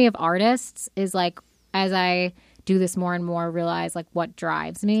community of artists is like, as I do this more and more, realize like what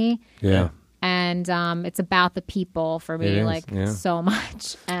drives me. Yeah. And it's about the people for me, like so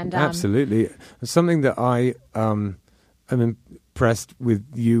much. And absolutely. Something that I am impressed with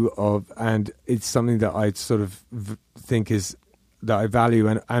you of, and it's something that I sort of think is that I value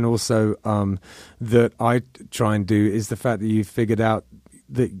and also that I try and do is the fact that you figured out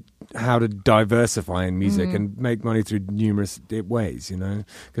that how to diversify in music and make money through numerous ways, you know,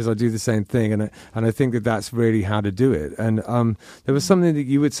 because I do the same thing, and I think that that's really how to do it. And there was something that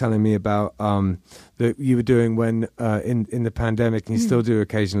you were telling me about that you were doing when in the pandemic, and you still do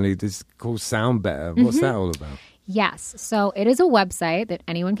occasionally. This called Sound Better. What's that all about? Yes. So it is a website that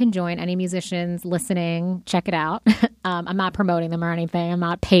anyone can join. Any musicians listening, check it out. I'm not promoting them or anything. I'm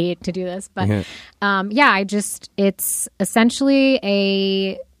not paid to do this. But it's essentially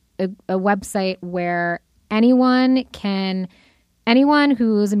a website where anyone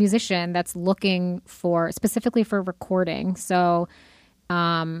who's a musician that's looking specifically for recording. So,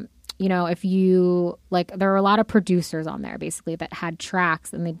 you know, if you like, there are a lot of producers on there basically that had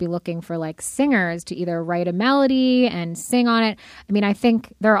tracks, and they'd be looking for like singers to either write a melody and sing on it. I mean, I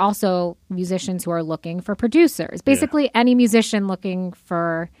think there are also musicians who are looking for producers. Basically, any musician looking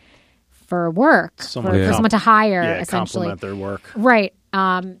for work, for someone to hire, essentially. Complement their work. Right.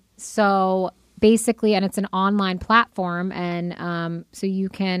 So basically, and it's an online platform, and so you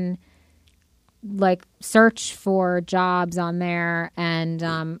can like search for jobs on there.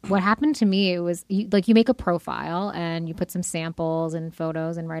 And what happened to me, it was you make a profile and you put some samples and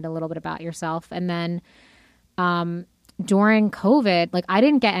photos and write a little bit about yourself. And then during COVID, like I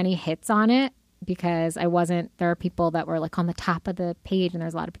didn't get any hits on it because there are people that were like on the top of the page, and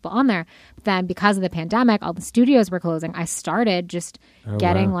there's a lot of people on there. But then because of the pandemic, all the studios were closing. I started just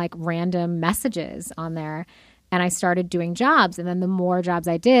getting like random messages on there. And I started doing jobs, and then the more jobs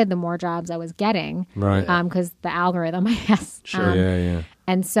I did, the more jobs I was getting. Right. Because the algorithm, I guess. Sure.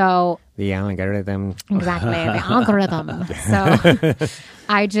 And so the algorithm. Exactly, the algorithm. So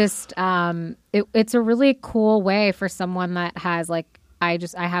I just, it's a really cool way for someone that has like, I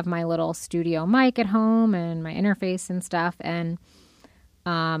have my little studio mic at home and my interface and stuff, and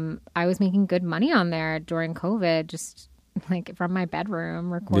I was making good money on there during COVID, just like from my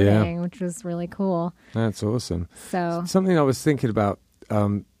bedroom recording, which was really cool. That's awesome. So something I was thinking about,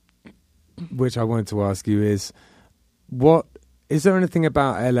 which I wanted to ask you is there anything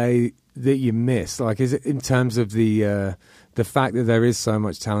about LA that you miss? Like, is it in terms of the fact that there is so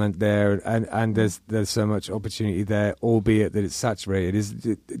much talent there and there's so much opportunity there, albeit that it's saturated?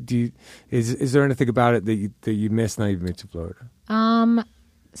 Is there anything about it that you miss now you've moved to Florida?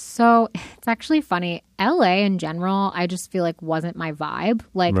 So it's actually funny. LA in general, I just feel like wasn't my vibe.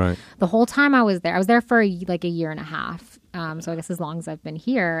 Like the whole time I was there for like a year and a half. So I guess as long as I've been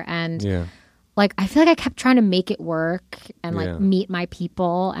here, and like I feel like I kept trying to make it work and like meet my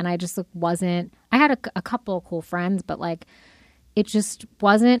people, and I just wasn't. I had a couple of cool friends, but like it just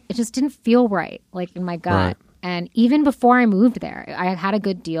didn't feel right, like in my gut. Right. And even before I moved there, I had a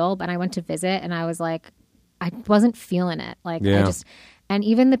good deal, but I went to visit, and I was like, I wasn't feeling it. Like and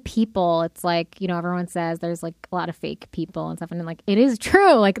even the people, it's like, you know, everyone says there's like a lot of fake people and stuff. And like, it is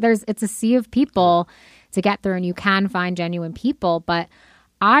true. Like it's a sea of people to get through, and you can find genuine people. But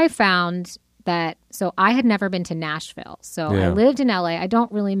I found that, so I had never been to Nashville. So I lived in LA. I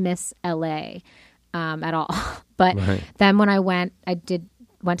don't really miss LA at all. But then when I went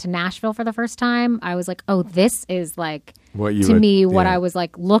to Nashville for the first time, I was like, oh, this is like, what I was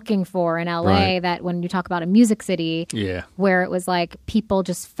like looking for in LA, that when you talk about a music city, where it was like people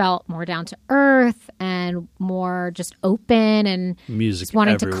just felt more down to earth and more just open and music just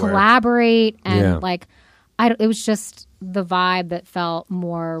wanting everywhere. to collaborate, and like it was just the vibe that felt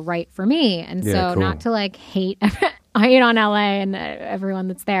more right for me. And so not to like hate on LA and everyone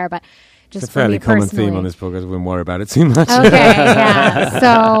that's there, but just It's a fairly for me common personally. theme on this podcast. I wouldn't worry about it too much. Okay,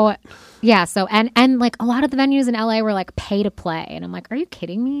 yeah. So and like a lot of the venues in LA were like pay to play, and I'm like, are you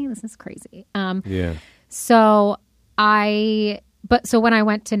kidding me? This is crazy. Yeah. So when I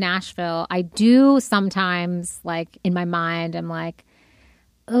went to Nashville, I do sometimes, like, in my mind, I'm like,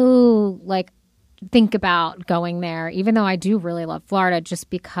 oh, like, think about going there, even though I do really love Florida, just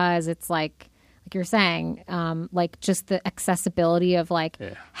because it's like you're saying, like, just the accessibility of like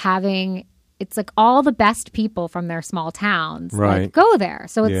having, it's like all the best people from their small towns like go there.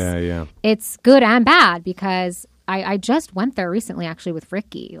 So it's good and bad, because I just went there recently, actually, with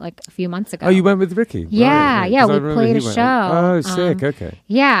Ricky, like a few months ago. Oh, you went with Ricky? Yeah, right. yeah. 'Cause I We remember played he a went. show. Oh, sick. Okay.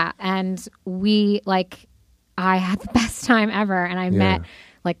 Yeah, and I had the best time ever, and I met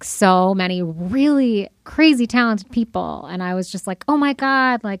like so many really crazy talented people, and I was just like, oh my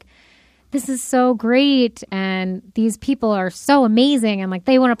God, like, this is so great, and these people are so amazing, and like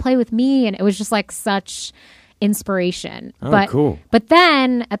they want to play with me, and it was just like such inspiration. Oh, cool. But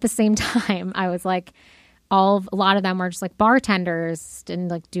then at the same time, I was like, a lot of them were just like bartenders and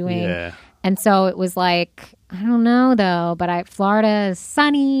like doing, and so it was like, I don't know though, but Florida is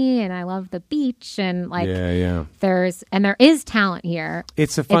sunny, and I love the beach, and like there is talent here.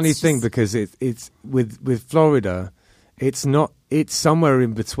 It's a funny thing because it's with Florida, it's somewhere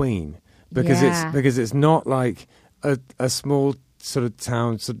in between, because it's not like a small sort of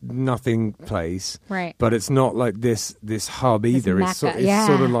town, sort of nothing place, right? But it's not like this hub either. It's sort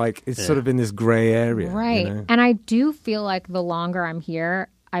of like sort of in this gray area, right? You know? And I do feel like the longer I'm here,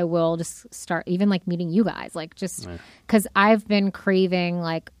 I will just start even like meeting you guys, like just because I've been craving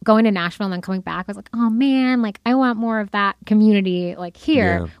like going to Nashville and then coming back. I was like, oh man, like I want more of that community like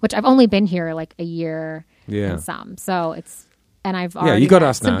here, which I've only been here like a year and some. So it's. And I've already you got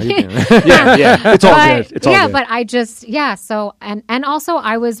us now. You can. It's all good. It's all good. But I just So and also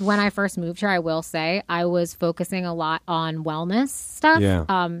I was, when I first moved here, I will say I was focusing a lot on wellness stuff. Yeah.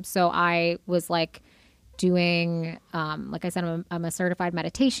 So I was like doing, like I said, I'm a certified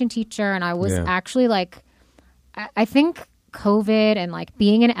meditation teacher, and I was actually like, I think COVID and like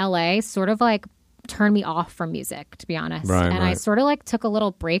being in LA sort of like turned me off from music, to be honest. Right, I sort of like took a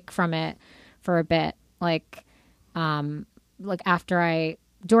little break from it for a bit, like after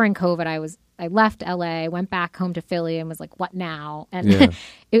during COVID, I left LA, went back home to Philly, and was like, what now? And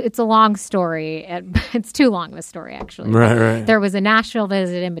it's a long story. It's too long of a story, actually. Right. There was a Nashville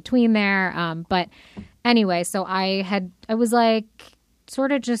visit in between there. But anyway, so I was like,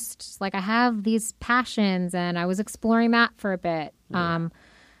 sort of just like, I have these passions, and I was exploring that for a bit.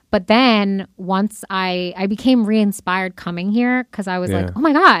 But then once I became re-inspired coming here, because I was like, oh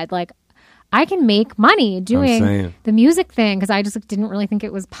my God, like, I can make money doing the music thing, because I just didn't really think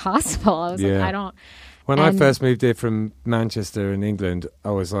it was possible. I was like, I don't. When I first moved here from Manchester in England,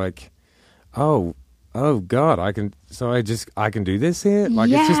 I was like, oh God, I can do this here? Like,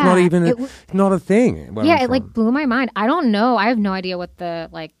 it's just not even not a thing. It like blew my mind. I don't know. I have no idea what the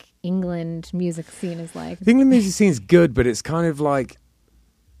like England music scene is like. The England music scene is good, but it's kind of like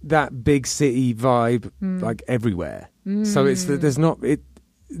that big city vibe, like everywhere. So it's there's not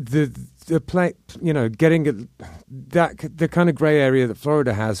the play, you know, getting the kind of grey area that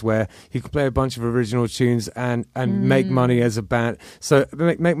Florida has, where you can play a bunch of original tunes and make money as a band. So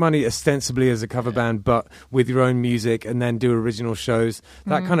make money ostensibly as a cover band, but with your own music, and then do original shows.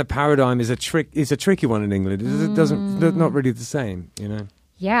 That kind of paradigm is a tricky one in England. It doesn't, they're not really the same, you know.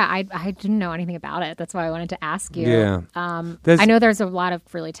 Yeah, I didn't know anything about it. That's why I wanted to ask you. Yeah, I know there's a lot of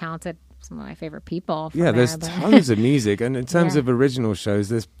really talented, some of my favorite people. There's tons of music, and in terms of original shows,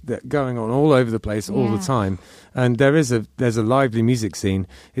 there's going on all over the place all the time, and there's a lively music scene.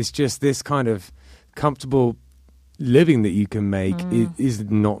 It's just this kind of comfortable living that you can make is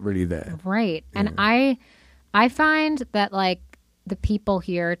not really there, right? Yeah. And I find that like the people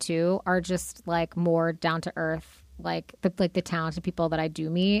here too are just like more down to earth, like the talented people that I do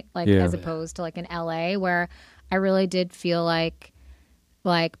meet, like as opposed to like in LA, where I really did feel like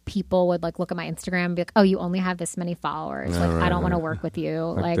people would like look at my Instagram and be like, oh, you only have this many followers. I don't want to work with you.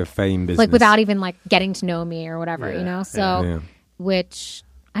 Like the fame business. Like without even like getting to know me or whatever, you know? So, which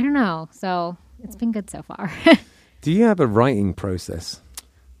I don't know. So it's been good so far. Do you have a writing process?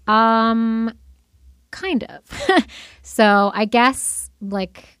 Kind of. So I guess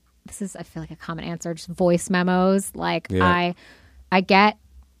like this is, I feel like a common answer, just voice memos. Like I get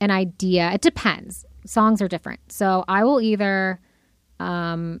an idea. It depends. Songs are different. So I will either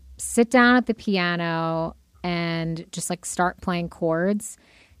sit down at the piano and just like start playing chords,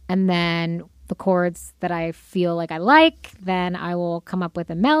 and then the chords that I feel like I like, then I will come up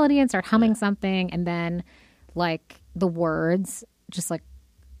with a melody and start humming something, and then like the words, just like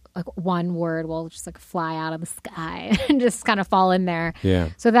one word will just like fly out of the sky and just kind of fall in there. Yeah.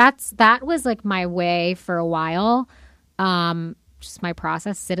 So that was like my way for a while. Just my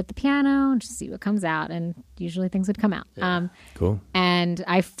process, sit at the piano and just see what comes out. And usually things would come out. Yeah. Cool. And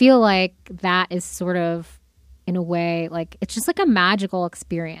I feel like that is sort of, in a way, like it's just like a magical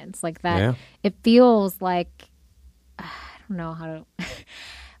experience. Like that, Yeah. it feels like, I don't know how to,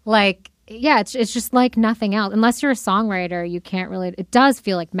 like, yeah, it's just like nothing else. Unless you're a songwriter, you can't really, it does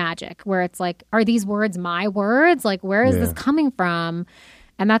feel like magic where it's like, are these words my words? Like, where is this coming from?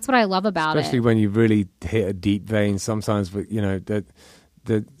 And that's what I love about Especially it. when you really hit a deep vein. Sometimes, but you know that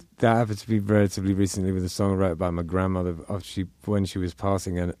happened to be relatively recently with a song I wrote about my grandmother when she was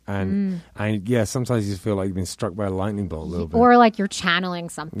passing, and yeah, sometimes you feel like you've been struck by a lightning bolt a little bit, Or like you're channeling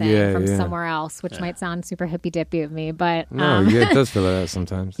something from Yeah. somewhere else, which might sound super hippy dippy of me, but no, yeah, it does feel like that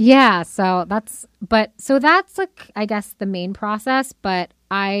sometimes. yeah. So that's like, I guess, the main process. But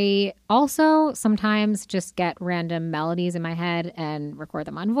I also sometimes just get random melodies in my head and record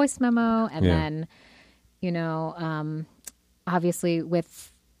them on voice memo, and Yeah. then, you know, obviously with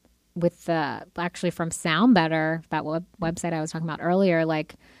actually from Sound Better, that website I was talking about earlier,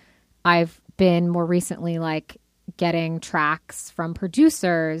 like I've been more recently like getting tracks from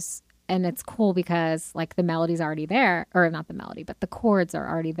producers, and it's cool because like the melody's already there, or not the melody, but the chords are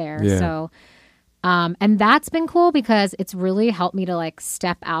already there. Yeah. So and that's been cool because it's really helped me to like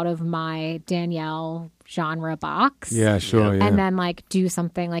step out of my Danielle genre box. Yeah, sure. Yeah. And then like do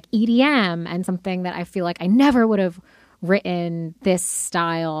something like EDM, and something that I feel like I never would have written this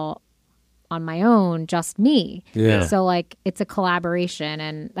style on my own, just me. Yeah. So like it's a collaboration,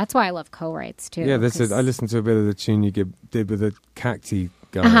 and that's why I love co-writes too. Yeah, I listened to a bit of the tune you did with the Cacti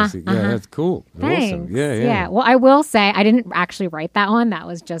guys. Yeah, that's cool. Thanks. Awesome. Yeah. Well, I will say I didn't actually write that one. That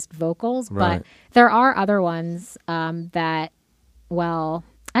was just vocals. Right. But there are other ones that, well,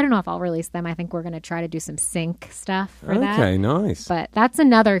 I don't know if I'll release them. I think we're going to try to do some sync stuff for that. Okay, nice. But that's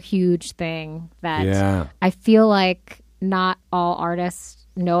another huge thing that I feel like not all artists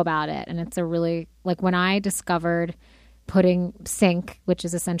know about it. And it's a really, like when I discovered putting sync, which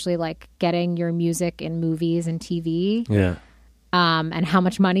is essentially like getting your music in movies and TV, Yeah. and how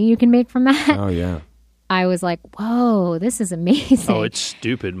much money you can make from that. Oh, yeah. I was like, whoa, this is amazing. Oh, it's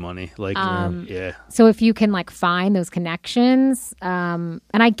stupid money. Like, yeah. So if you can like find those connections, and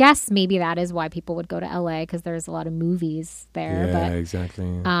I guess maybe that is why people would go to LA, because there's a lot of movies there. Yeah, But exactly.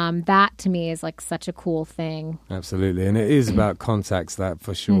 Yeah. that to me is like such a cool thing. Absolutely. And it is about contacts, that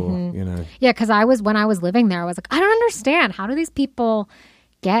for sure, you know. Yeah, because when I was living there, I was like, I don't understand. How do these people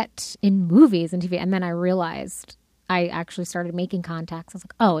get in movies and TV? And then I realized I actually started making contacts. I was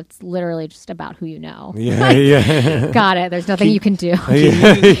like, oh, it's literally just about who you know. Yeah, yeah. Got it. There's nothing you can do.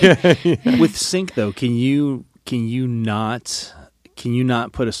 With sync though, can you not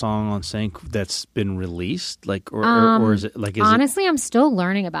put a song on sync that's been released, like, or is it like, honestly, I'm still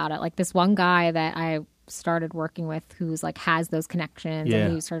learning about it. Like this one guy that I started working with, who's like has those connections,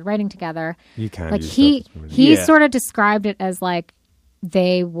 and we started writing together. You can like use he stuff. he sort of described it as like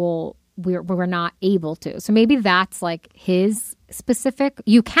we're not able to. So maybe that's like his specific.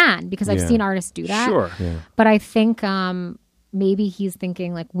 You can, because I've seen artists do that. Sure. Yeah. But I think maybe he's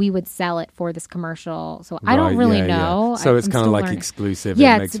thinking like we would sell it for this commercial. So I don't really know. So it's I'm kind of still like learning. exclusive.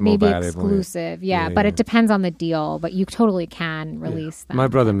 Yeah, it makes it's it more maybe valuable. exclusive. Yeah, But yeah. it depends on the deal. But you totally can release them. My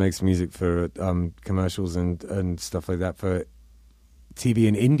brother makes music for commercials and stuff like that for TV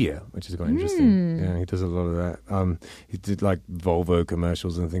in India, which is quite interesting. Yeah, he does a lot of that. He did like Volvo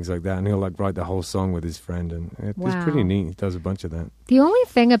commercials and things like that, and he'll like write the whole song with his friend, and it's pretty neat. He does a bunch of that. The only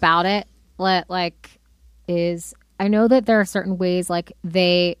thing about it, is I know that there are certain ways like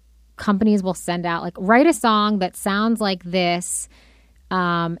companies will send out like write a song that sounds like this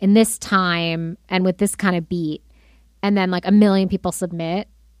in this time and with this kind of beat, and then like 1 million people submit.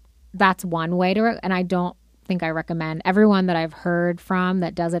 That's one way to, and I don't think I recommend. Everyone that I've heard from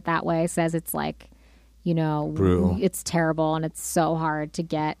that does it that way says it's like, you know, brutal. It's terrible, and it's so hard to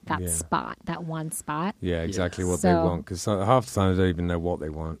get that spot, that one spot. Yeah, exactly what they want, because half the time they don't even know what they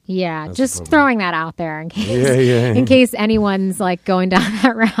want. Yeah, That's just throwing that out there in case, in case anyone's like going down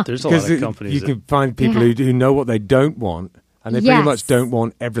that route. There's a lot of companies. You can find people who know what they don't want, and they pretty much don't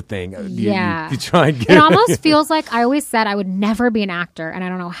want everything. You try and get it almost feels like I always said I would never be an actor, and I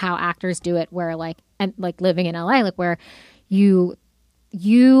don't know how actors do it. Where like living in LA, like where you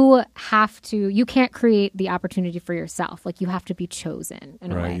can't create the opportunity for yourself. Like you have to be chosen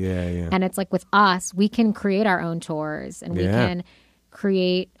in a way. Yeah. And it's like with us, we can create our own tours, and we can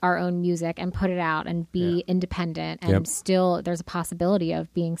create our own music and put it out and be independent, and still there's a possibility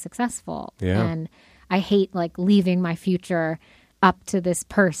of being successful. Yeah. And I hate like leaving my future up to this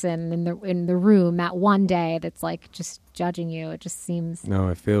person in the room that one day that's like just judging you. It just seems. No,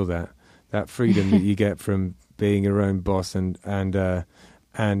 I feel that freedom that you get from being your own boss, and the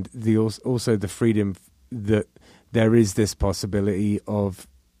also the freedom that there is this possibility of.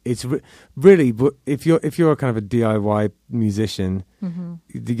 It's really, if you're a kind of a DIY musician,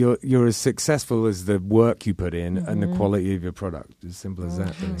 you're as successful as the work you put in and the quality of your product. As simple as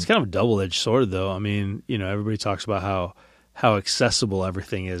that. It's kind of a double-edged sword, though. I mean, everybody talks about how accessible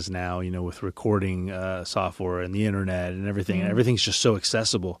everything is now. With recording software and the internet and everything, and everything's just so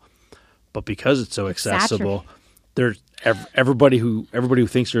accessible. But because it's so accessible, there's everybody who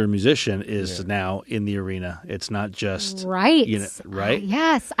thinks they're a musician is now in the arena. It's not just right. Right?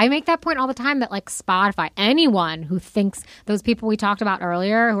 Yes, I make that point all the time. That like Spotify, anyone who thinks those people we talked about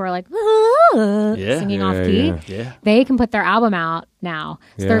earlier, who are like singing off key, they can put their album out now.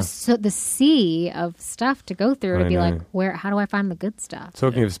 So there's the sea of stuff to go through to be like, how do I find the good stuff?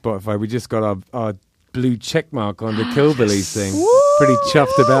 Talking of Spotify, we just got our blue check mark on the Killbillies thing. Pretty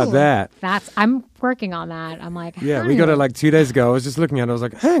chuffed about that. I'm working on that. I'm like, we got it like 2 days ago. I was just looking at it. I was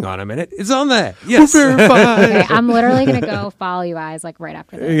like, hang on a minute, it's on there. Yes. Okay, I'm literally gonna go follow you guys like right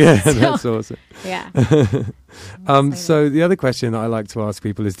after this. Yeah, that's awesome. Yeah. So the other question that I like to ask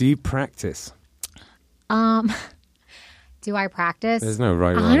people is, do you practice? Do I practice? There's no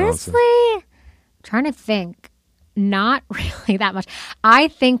right or wrong answer. Honestly, trying to think. Not really that much. I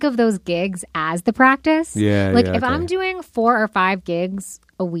think of those gigs as the practice. If I'm doing 4 or 5 gigs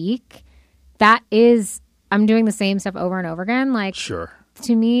a week, I'm doing the same stuff over and over again. Like, sure.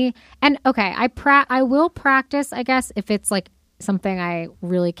 To me, and okay, I will practice, I guess, if it's like something I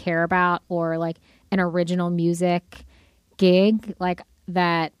really care about or like an original music gig like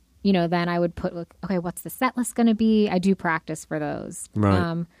that. Then I would put, okay, what's the set list going to be? I do practice for those,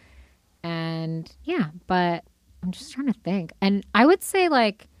 right? But. I'm just trying to think. And I would say,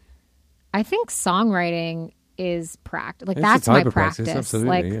 like, I think songwriting is practice. Like, that's my practice.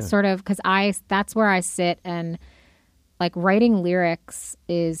 Sort of, because that's where I sit, and, like, writing lyrics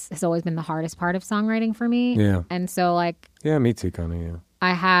has always been the hardest part of songwriting for me. Yeah. And so, like... Yeah, me too, Connie, yeah.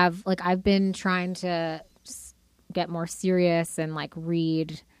 I've been trying to just get more serious and, like,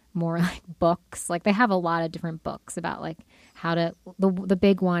 read more, like, books. Like, they have a lot of different books about, like, how to the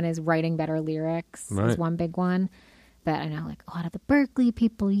big one is writing better lyrics is one big one that I know like a lot of the Berkeley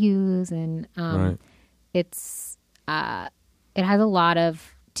people use, and it's it has a lot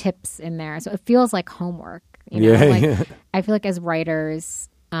of tips in there, so it feels like homework. I feel like as writers,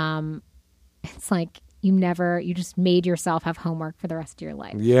 it's like you just made yourself have homework for the rest of your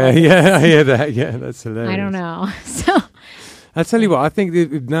life. I hear that. Yeah, that's hilarious. I don't know. So I'll tell you what, I think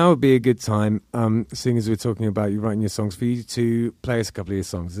now would be a good time, seeing as we're talking about you writing your songs, for you to play us a couple of your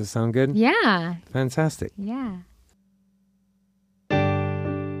songs. Does that sound good? Yeah. Fantastic. Yeah.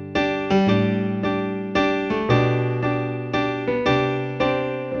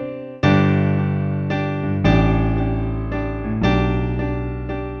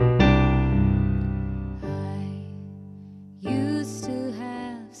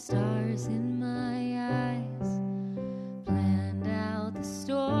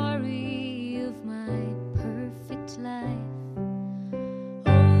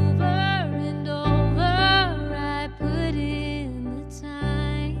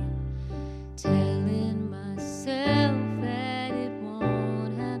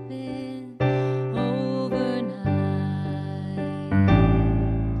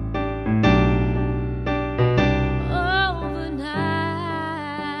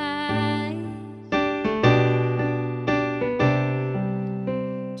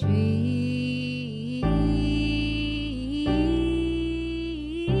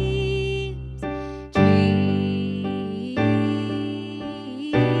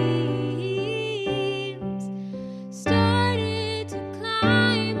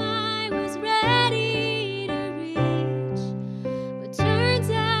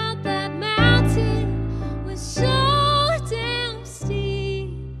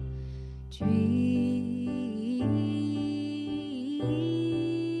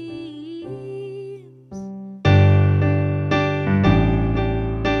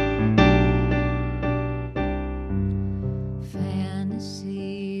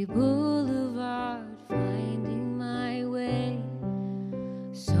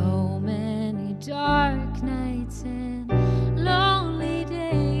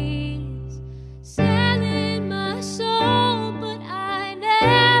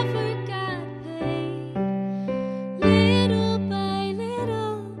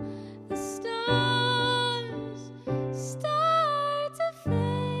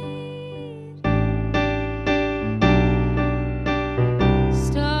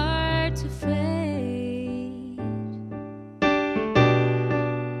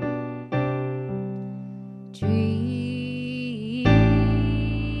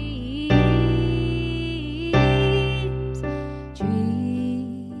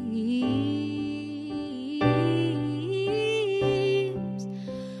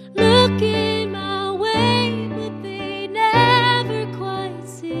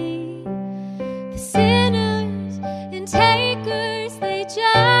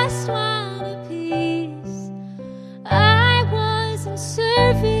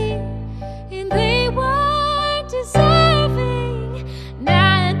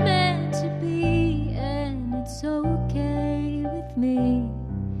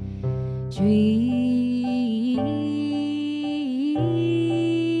 dreams.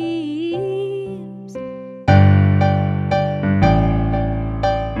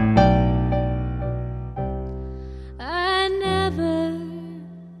 I never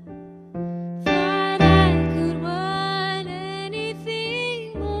thought I could want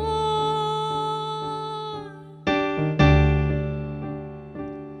anything more,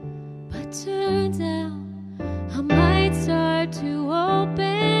 but turns out I might start to open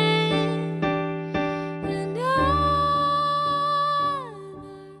another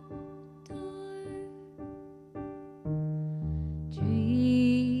door.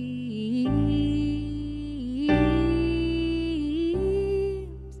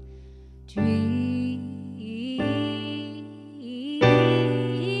 Dreams.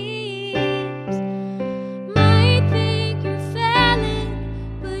 Might think you're failing,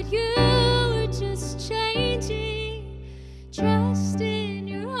 but you were just changing. Trust in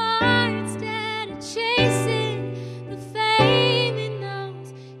your heart instead of chasing the fame in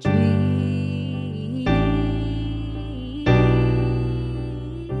those dreams.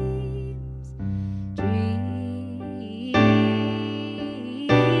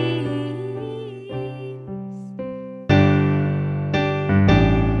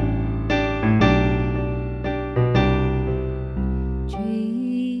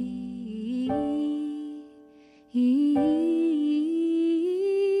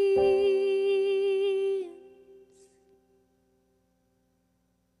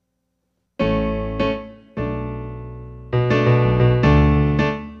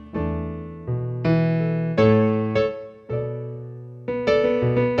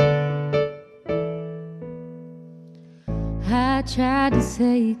 I tried to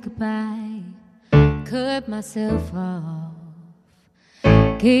say goodbye, cut myself off,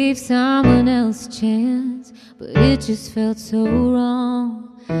 gave someone else a chance, but it just felt so wrong.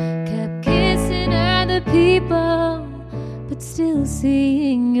 Kept kissing other people, but still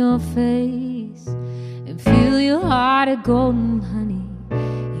seeing your face and feel your heart of golden honey,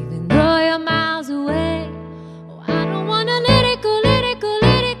 even though you're miles away. Oh, I don't wanna let it go, let it go,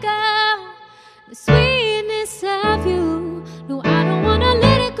 let it go. The sweetness of you. No, I don't wanna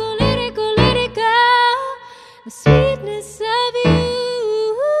let it go, let it go, let it go. The sweetness of you.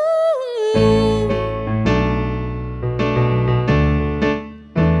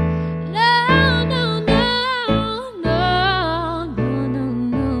 No, no, no, no, no, no,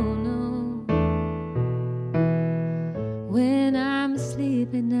 no, no. When I'm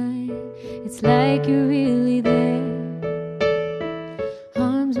asleep at night, it's like you're really there,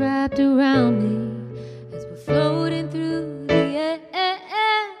 arms wrapped around me as we're floating through the air.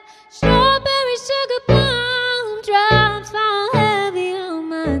 Strawberry sugar plum drops fall heavy on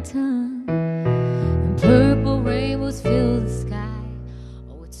my tongue, and purple rainbows fill the sky.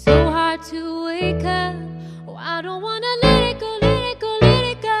 Oh, it's so hard to wake up. Oh, I don't wanna let it go, let it go, let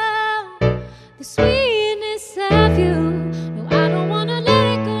it go. The sweetness of you. No, I don't wanna let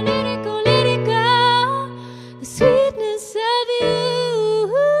it go, let it go, let it go. The sweetness of you.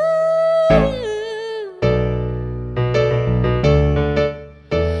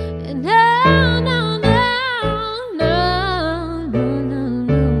 And no, no, no, no, no, no,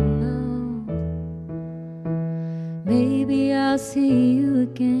 no, no. Maybe I'll see you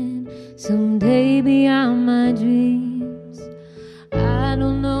again someday beyond my dreams. I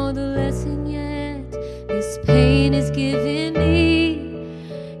don't know the lesson yet this pain is giving me.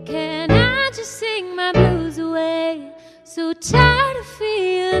 Can I just sing my blues away? So tired of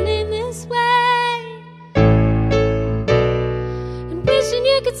feeling this way, and wishing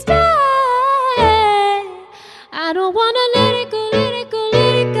you could stay. I don't wanna let it go, let it go,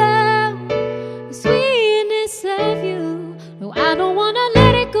 let it go. The sweetness of you. No, I don't wanna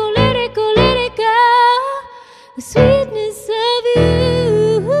let it go, let it go, let it go. The sweetness of you.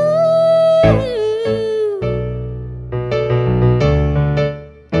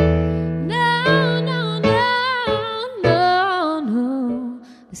 No, no, no, no, no.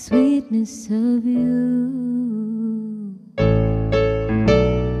 The sweetness of you.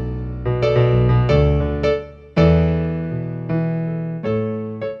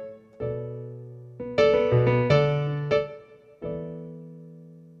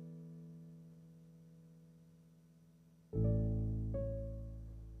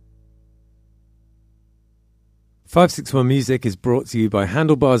 .561 Music is brought to you by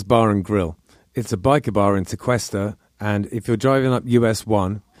Handlebars Bar and Grill. It's a biker bar in Tequesta, and if you're driving up US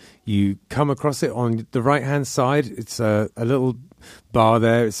 1, you come across it on the right-hand side. It's a little bar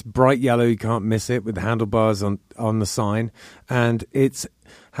there. It's bright yellow. You can't miss it with the handlebars on the sign. And it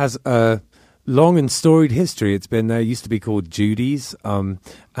has a long and storied history. It's been there. It used to be called Judy's, and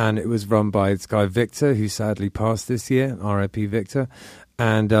it was run by this guy Victor, who sadly passed this year, R.I.P. Victor.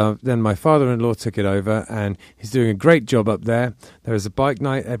 And then my father-in-law took it over, and he's doing a great job up there. There is a bike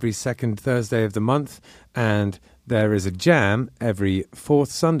night every second Thursday of the month, and there is a jam every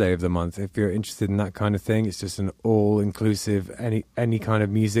fourth Sunday of the month. If you're interested in that kind of thing, it's just an all-inclusive, any kind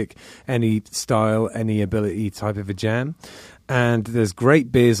of music, any style, any ability type of a jam. And there's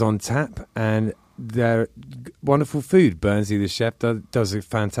great beers on tap, and they're wonderful food. Bernsey, the chef, does a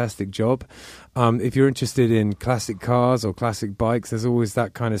fantastic job. If you're interested in classic cars or classic bikes, there's always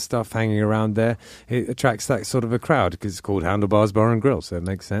that kind of stuff hanging around there. It attracts that sort of a crowd because it's called Handlebars Bar and Grill, so it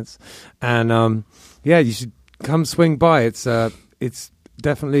makes sense. And you should come swing by. It's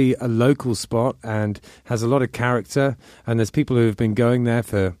definitely a local spot and has a lot of character, and there's people who have been going there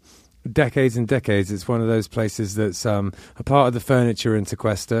for decades and decades. It's one of those places that's a part of the furniture in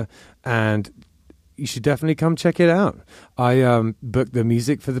Tequesta, and you should definitely come check it out. I booked the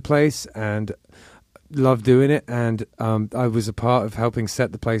music for the place and love doing it, and I was a part of helping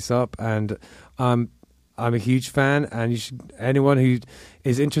set the place up, and I'm a huge fan, and anyone who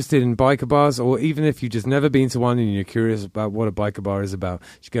is interested in biker bars, or even if you've just never been to one and you're curious about what a biker bar is about,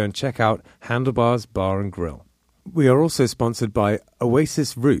 you should go and check out Handlebars Bar and Grill. We are also sponsored by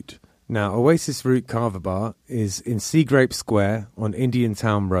Oasis Root. Now, Oasis Root Carver Bar is in Seagrape Square on Indian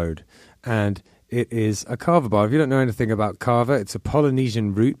Town Road, and it is a carver bar. If you don't know anything about carver, it's a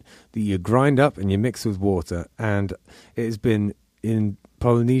Polynesian root that you grind up and you mix with water, and it has been in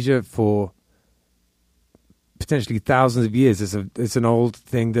Polynesia for potentially thousands of years. It's an old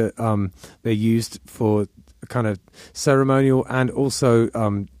thing that they used for kind of ceremonial and also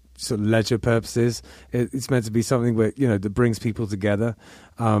sort of leisure purposes. It's meant to be something where, that brings people together.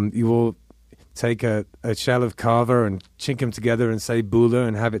 You will take a shell of carver and chink them together and say bula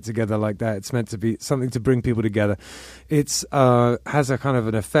and have it together like that. It's meant to be something to bring people together. It's has a kind of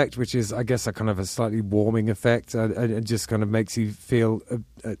an effect, which is, I guess, a kind of a slightly warming effect. It just kind of makes you feel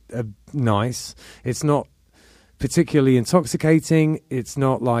nice. It's not particularly intoxicating. It's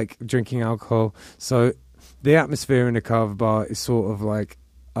not like drinking alcohol. So the atmosphere in a carver bar is sort of like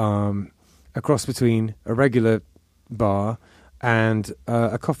a cross between a regular bar and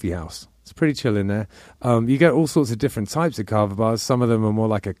a coffee house. It's pretty chill in there. You get all sorts of different types of carver bars. Some of them are more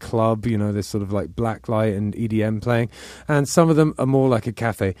like a club, there's sort of like blacklight and EDM playing, and some of them are more like a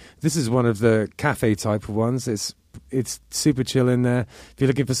cafe. This is one of the cafe type of ones. It's super chill in there. If you're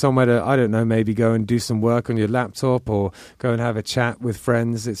looking for somewhere to, I don't know, maybe go and do some work on your laptop or go and have a chat with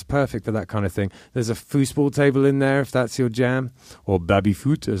friends, it's perfect for that kind of thing. There's a foosball table in there if that's your jam, or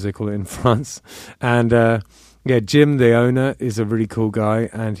baby-foot as they call it in France. And Jim, the owner, is a really cool guy,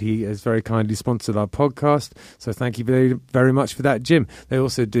 and he has very kindly sponsored our podcast. So thank you very, very much for that, Jim. They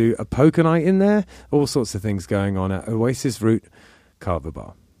also do a poker night in there, all sorts of things going on at Oasis Root Carver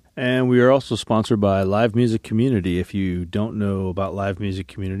Bar. And we are also sponsored by Live Music Community. If you don't know about Live Music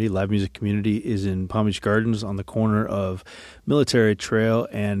Community is in Palm Beach Gardens on the corner of Military Trail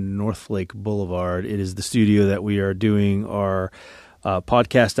and North Lake Boulevard. It is the studio that we are doing our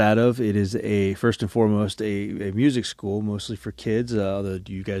podcast out of. It is first and foremost a music school, mostly for kids. Although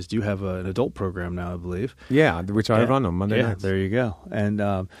you guys do have an adult program now, I believe. Yeah, which I run on Monday nights. There you go. And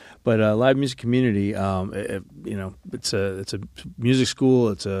but Live Music Community, it's a music school.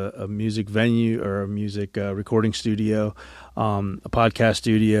 It's a music venue or a music recording studio, a podcast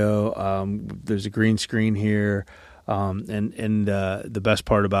studio. There's a green screen here. And the best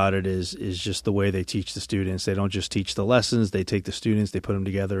part about it is just the way they teach the students. They don't just teach the lessons; they take the students, they put them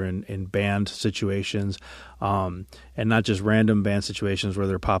together in band situations, and not just random band situations where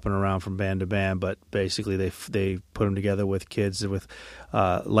they're popping around from band to band, but basically they put them together with kids with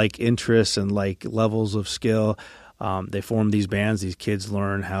like interests and like levels of skill. They form these bands. These kids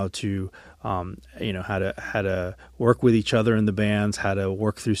learn how to how to work with each other in the bands, how to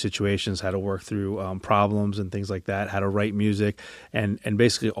work through situations, how to work through problems and things like that, how to write music, and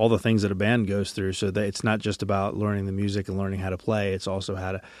basically all the things that a band goes through. So that it's not just about learning the music and learning how to play. It's also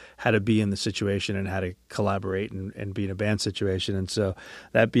how to be in the situation and how to collaborate and be in a band situation. And so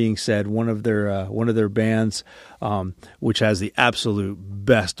that being said, one of their bands, which has the absolute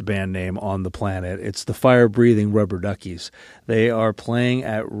best band name on the planet, it's the Fire Breathing Rubber Duckies. They are playing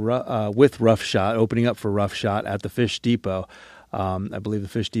with Rough Shot, opening up for Rough Shot at the Fish Depot. I believe the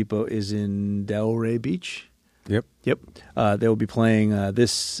Fish Depot is in Delray Beach. Yep. Yep. They will be playing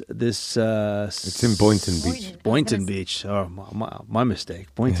this. It's in Boynton Beach. Boynton Beach. Oh, my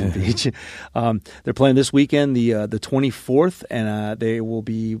mistake. Boynton Beach. They're playing this weekend, the 24th, and they will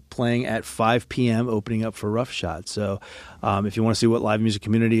be playing at 5 p.m. opening up for Rough Shot. So, if you want to see what Live Music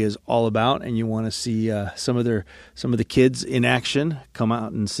Community is all about, and you want to see some of the kids in action, come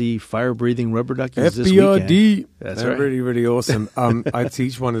out and see Fire Breathing Rubber Duckies this weekend. FBRD. That's They're right. really, really awesome. I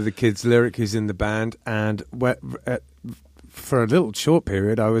teach one of the kids lyric who's in the band, and for a little short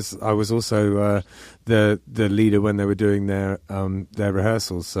period, I was also the leader when they were doing their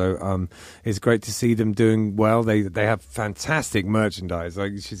rehearsals. So it's great to see them doing well. They have fantastic merchandise.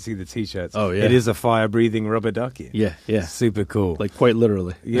 Like, you should see the T-shirts. Oh, yeah. It is a fire-breathing rubber ducky. Yeah. Super cool. Like, quite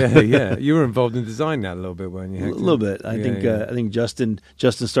literally. Yeah. You were involved in designing that a little bit, weren't you, A Hector? little bit. I think Justin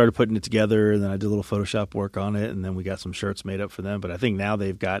started putting it together, and then I did a little Photoshop work on it, and then we got some shirts made up for them. But I think now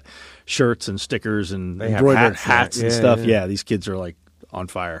they've got shirts and stickers and They have embroidered hats, hats yeah. and stuff. Yeah. Yeah, these kids are like on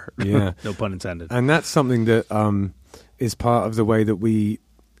fire. Yeah. No pun intended. And that's something that is part of the way that we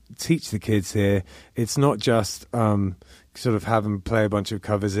teach the kids here. It's not just sort of have them play a bunch of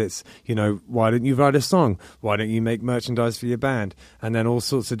covers. It's, why don't you write a song? Why don't you make merchandise for your band? And then all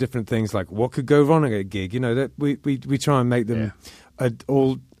sorts of different things like what could go wrong at a gig. That we try and make them an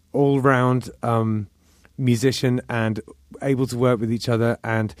all-round musician and able to work with each other,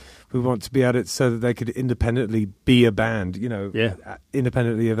 and we want to be at it so that they could independently be a band,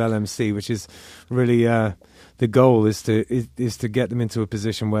 independently of LMC, which is really the goal is to get them into a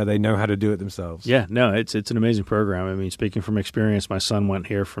position where they know how to do it themselves. Yeah, no, it's an amazing program. I mean, speaking from experience, my son went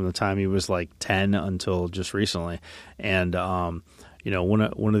here from the time he was like 10 until just recently, and one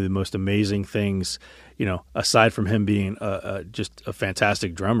of the most amazing things, aside from him being just a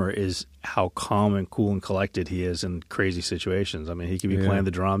fantastic drummer, is how calm and cool and collected he is in crazy situations. I mean, he could be playing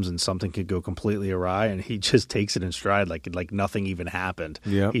the drums and something could go completely awry, and he just takes it in stride like nothing even happened.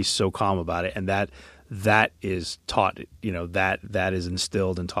 Yeah. He's so calm about it, and that is taught. That is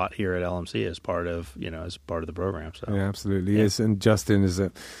instilled and taught here at LMC as part of the program. So yeah, absolutely is. And Justin is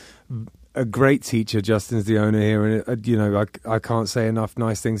a great teacher. Justin's the owner here, and I can't say enough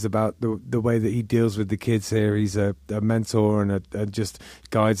nice things about the way that he deals with the kids here. He's a mentor and just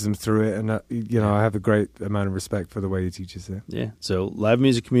guides them through it, and I have a great amount of respect for the way he teaches there. Yeah. So Live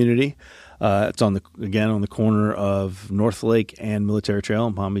Music Community, it's on the corner of North Lake and Military Trail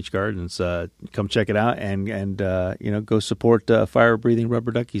in Palm Beach Gardens. Come check it out and go support Fire Breathing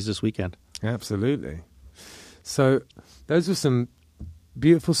Rubber Duckies this weekend. Absolutely. So those were some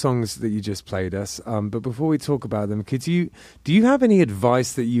beautiful songs that you just played us, but before we talk about them, do you have any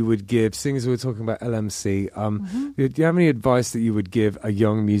advice that you would give, seeing as we're talking about LMC, do you have any advice that you would give a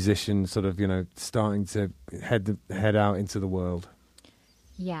young musician sort of starting to head out into the world?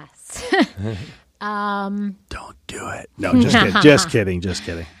 Yes. Don't do it. No, just kidding.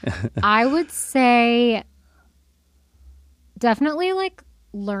 I would say definitely like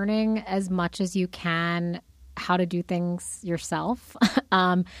learning as much as you can how to do things yourself,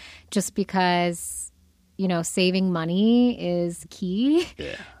 just because, saving money is key.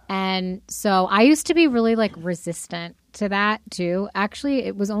 Yeah. And so I used to be really like resistant to that too. Actually,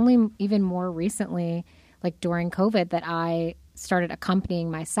 it was only even more recently, like during COVID, that I started accompanying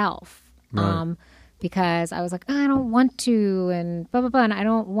myself. Right. Because I was like, I don't want to, and blah, blah, blah, and I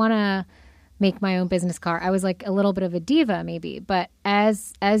don't want to make my own business card. I was like a little bit of a diva maybe, but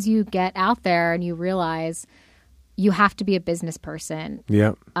as you get out there and you realize you have to be a business person.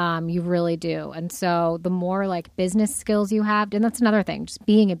 Yeah. You really do. And so the more like business skills you have, and that's another thing, just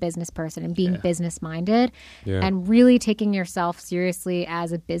being a business person and being business minded and really taking yourself seriously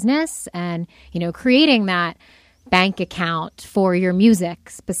as a business and, creating that bank account for your music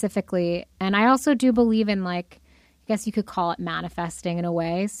specifically. And I also do believe in I guess you could call it manifesting in a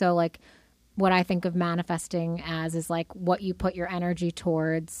way. So like what I think of manifesting as is like what you put your energy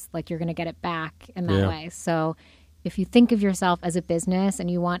towards, like you're going to get it back in that way. So if you think of yourself as a business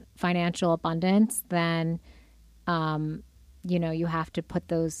and you want financial abundance, then, you have to put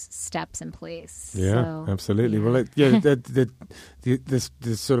those steps in place. Yeah, so, absolutely. Yeah. Well,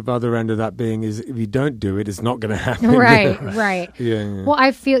 the sort of other end of that being is if you don't do it, it's not going to happen. Right. Yeah. Well,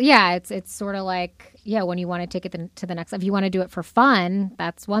 I feel, it's sort of like, when you want to take it to the next, if you want to do it for fun,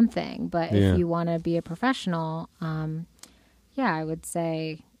 that's one thing. But if you want to be a professional, I would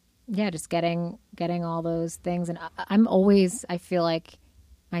say, just getting all those things. And I feel like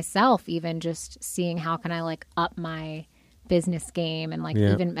myself, even just seeing how can I like up my business game and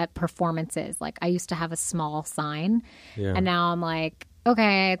even at performances. Like I used to have a small sign and now I'm like,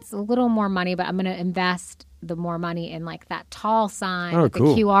 okay, it's a little more money, but I'm going to invest the more money in like that tall sign, Oh, with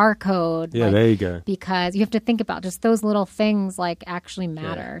cool. the QR code. Yeah, like, there you go. Because you have to think about just those little things like actually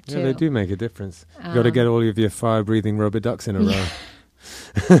matter too. Yeah, they do make a difference. You got to get all of your fire-breathing rubber ducks in a row.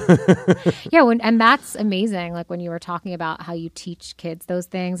 Yeah, and that's amazing. Like when you were talking about how you teach kids those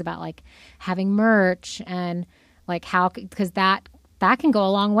things about like having merch and like how, because that can go a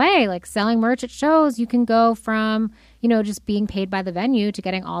long way. Like selling merch at shows, you can go from, just being paid by the venue to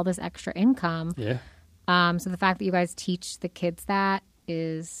getting all this extra income. Yeah. So the fact that you guys teach the kids that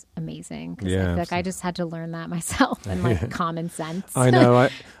is amazing. 'Cause Yeah, I feel like I just had to learn that myself and like common sense. I know.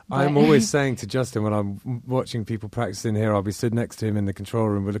 I'm But- always saying to Justin when I'm watching people practice in here, I'll be stood next to him in the control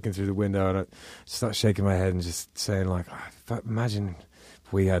room. We're looking through the window, and I start shaking my head and just saying, like, imagine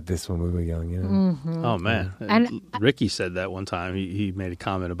if we had this when we were young, Mm-hmm. Oh man. And Ricky said that one time. He made a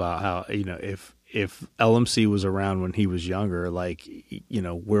comment about how, if LMC was around when he was younger, like,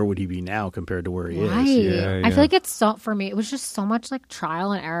 where would he be now compared to where he Right. is? Yeah, I feel like it's for me, it was just so much like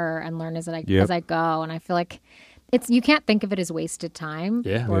trial and error and learn as I go. And I feel like you can't think of it as wasted time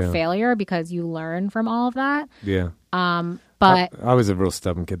or failure because you learn from all of that. Yeah. But I was a real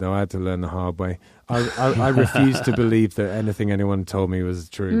stubborn kid, though. I had to learn the hard way. I refused to believe that anything anyone told me was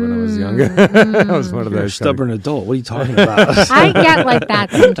true when I was younger. I was one of You're a those stubborn adult. What are you talking about? I get like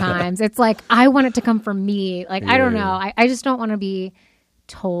that sometimes. It's like, I want it to come from me. Like, I don't know. I just don't want to be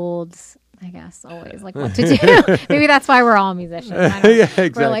told, I guess, always like what to do. Maybe that's why we're all musicians. I don't know. Yeah,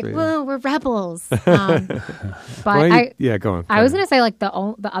 exactly. We're like, well, we're rebels. But go on. I was going to say like the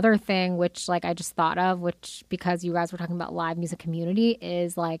other thing, which like I just thought of, which because you guys were talking about live music community,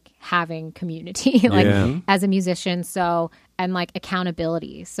 is like having community like as a musician. So, and like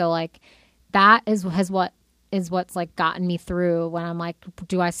accountability. So like that is what's like gotten me through when I'm like,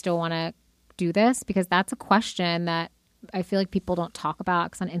 do I still want to do this? Because that's a question that I feel like people don't talk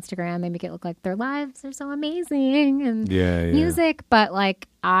about, because on Instagram they make it look like their lives are so amazing and music, but like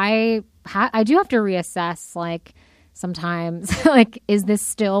I do have to reassess like sometimes like, is this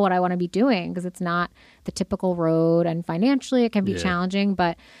still what I want to be doing? Because it's not the typical road, and financially it can be challenging,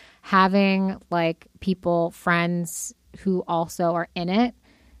 but having like friends who also are in it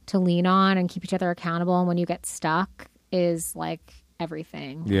to lean on and keep each other accountable, and when you get stuck is like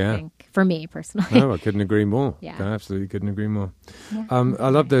everything. I think, for me personally. No, I couldn't agree more. Yeah. I absolutely couldn't agree more. Yeah. I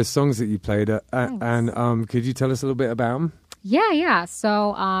love those songs that you played, and could you tell us a little bit about them? Yeah.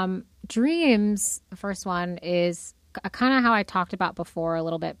 So, Dreams, the first one, is kind of how I talked about before a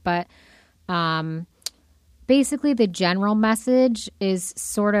little bit, but basically the general message is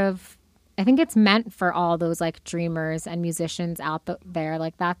sort of, I think it's meant for all those like dreamers and musicians out there.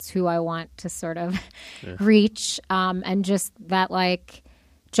 Like that's who I want to sort of reach. And just that, like,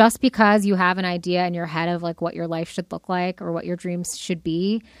 just because you have an idea in your head of like what your life should look like or what your dreams should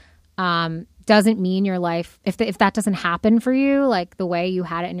be, doesn't mean your life, if that doesn't happen for you, like the way you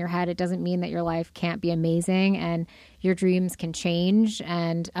had it in your head, it doesn't mean that your life can't be amazing and your dreams can change.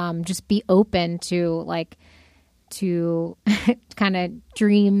 And just be open to kind of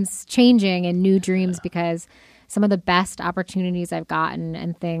dreams changing and new dreams, because some of the best opportunities I've gotten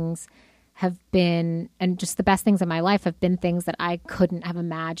and things have been, and just the best things in my life have been things that I couldn't have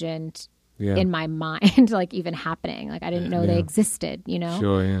imagined in my mind, like even happening. Like I didn't know they existed,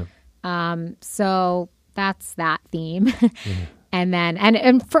 Sure, yeah. So that's that theme. And then,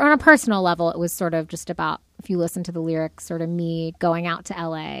 and on a personal level, it was sort of just about, if you listen to the lyrics, sort of me going out to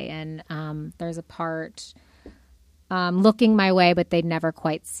LA, and there's a part, looking my way, but they'd never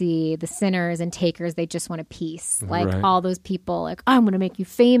quite see the sinners and takers. They just want a piece. Like all those people, like, oh, I'm going to make you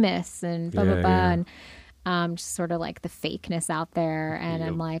famous and blah, blah, blah. And just sort of like the fakeness out there. And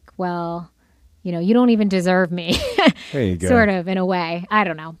I'm like, well, you don't even deserve me. There you go. Sort of, in a way. I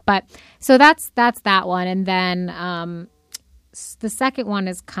don't know. But so that's that one. And then the second one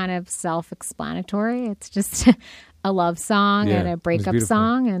is kind of self-explanatory. It's just a love song and a breakup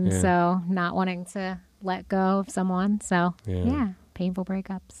song. And so not wanting to let go of someone. So painful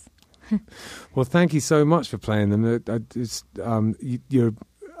breakups. Well, thank you so much for playing them. You're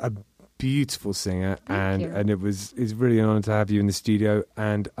a beautiful singer, and it's really an honor to have you in the studio.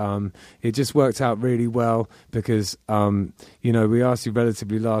 And it just worked out really well because we asked you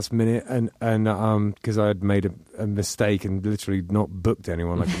relatively last minute, and because I had made a mistake and literally not booked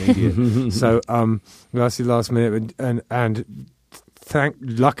anyone like an idiot. So we asked you last minute, and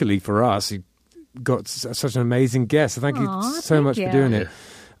luckily for us, you got such an amazing guest. So thank you so much for doing it.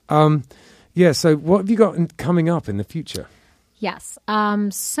 So what have you got coming up in the future? Yes.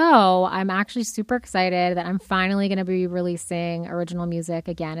 So I'm actually super excited that I'm finally going to be releasing original music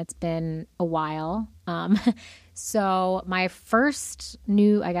again. It's been a while. So my first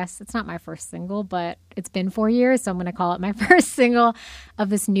I guess it's not my first single, but it's been 4 years, so I'm going to call it my first single of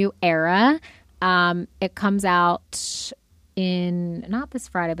this new era. It comes out in, not this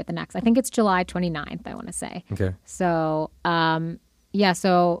Friday, but the next. I think it's July 29th, I want to say. Okay. So,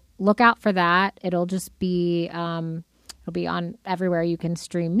 so look out for that. It'll just be, it'll be on everywhere you can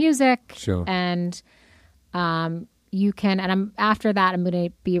stream music. Sure. And you can, and after that, I'm going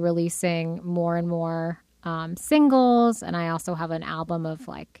to be releasing more and more singles, and I also have an album of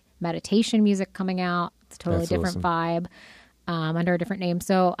like meditation music coming out. It's a totally different vibe, under a different name.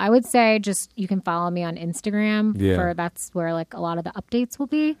 So I would say just you can follow me on Instagram. Yeah. That's where like a lot of the updates will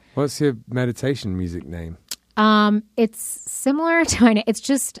be. What's your meditation music name? It's similar to my name. It's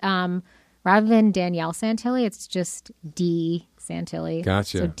just rather than Danielle Santilli, it's just D Santilli.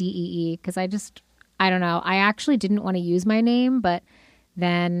 Gotcha. So DEE, because I don't know. I actually didn't want to use my name, but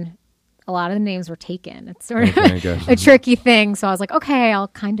then a lot of the names were taken. It's sort of a tricky thing. So I was like, okay, I'll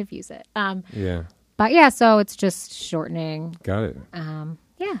kind of use it. Yeah. But yeah, so it's just shortening. Got it.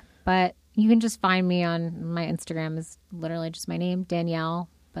 Yeah, but you can just find me on my Instagram is literally just my name, Danielle,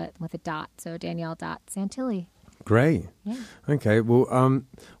 but with a dot. So Danielle.Santilli. Great. Yeah. Okay. Well,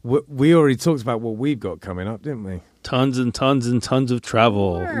 we already talked about what we've got coming up, didn't we? Tons and tons and tons of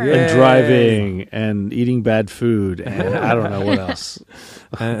travel Sure. and driving and eating bad food and I don't know what else.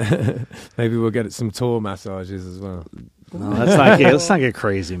 Maybe we'll get some tour massages as well. No, let's not get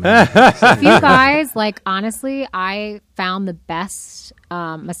crazy, man. If you guys, like, honestly, I found the best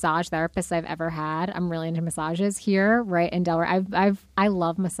massage therapist I've ever had. I'm really into massages here, right in Delaware. I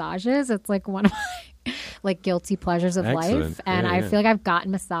love massages. It's like one of my like guilty pleasures of life, and I feel like I've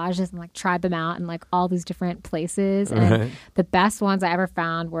gotten massages and like tried them out in like all these different places, and the best ones I ever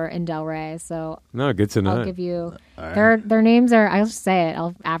found were in Delray. So no, good to know. I'll give you their names are. I'll just say it.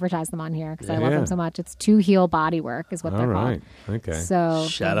 I'll advertise them on here because I love them so much. It's To Heal Bodywork is what they're called. Okay. So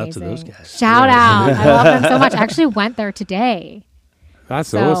shout out to those guys. Shout out! I love them so much. I actually went there today.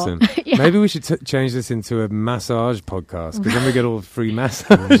 That's awesome. Yeah. Maybe we should change this into a massage podcast because then we get all the free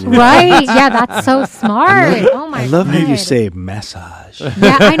massage. Right? Yeah, that's so smart. Oh my! I love God. how you say massage.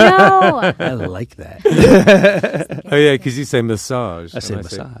 Yeah, I know. I like that. Oh yeah, because you say massage. I say and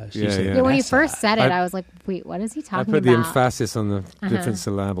massage. Yeah, You say yeah. Yeah, when you massage. first said it, I was like, "Wait, what is he I talking put the about?" emphasis on the different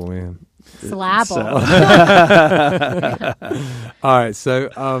syllable. Yeah. Syllable. All right. So,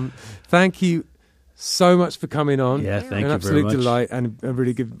 thank you so much for coming on. Yeah, thank An you very absolute much. delight and a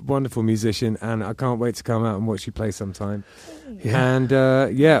really good, wonderful musician. And I can't wait to come out and watch you play sometime. And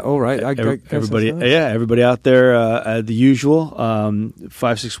all right. Everybody out there, the usual,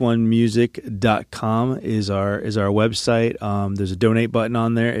 561music.com is our website. There's a donate button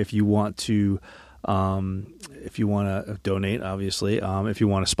on there if you want to donate, obviously. If you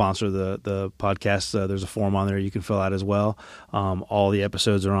want to sponsor the podcast, there's a form on there you can fill out as well. All the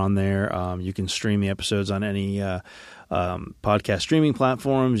episodes are on there. You can stream the episodes on any podcast streaming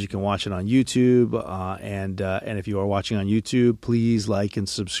platforms. You can watch it on YouTube. And if you are watching on YouTube, please like and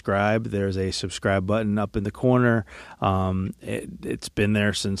subscribe. There's a subscribe button up in the corner. It's been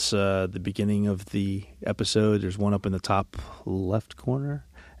there since the beginning of the episode. There's one up in the top left corner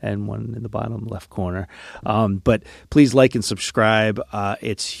and one in the bottom left corner. But please like and subscribe.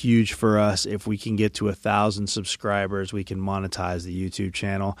 It's huge for us. If we can get to 1,000 subscribers, we can monetize the YouTube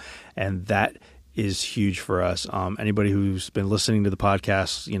channel, and that is huge for us. Anybody who's been listening to the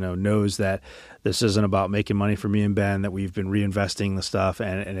podcast, knows that this isn't about making money for me and Ben, that we've been reinvesting the stuff,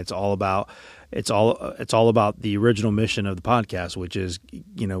 and it's all about about the original mission of the podcast, which is,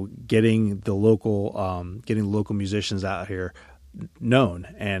 getting the local musicians out here known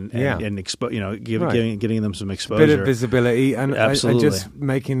and getting them some exposure, bit of visibility, and just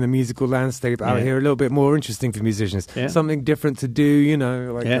making the musical landscape out here a little bit more interesting for musicians. Something different to do, And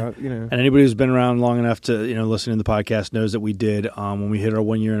anybody who's been around long enough to listen to the podcast knows that we did when we hit our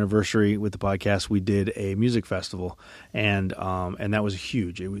 1 year anniversary with the podcast, we did a music festival, and that was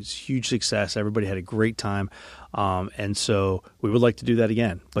huge. It was huge success. Everybody had a great time. And so we would like to do that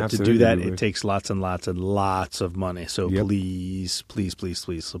again. But Absolutely, to do that, it takes lots and lots and lots of money. So please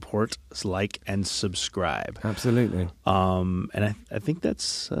support, like, and subscribe. Absolutely. And I think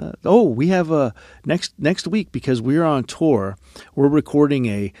that's we have next week, because we're on tour, we're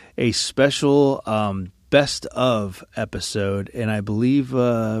recording a special best of episode, and I believe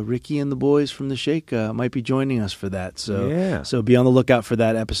Ricky and the boys from the Shake might be joining us for that. So be on the lookout for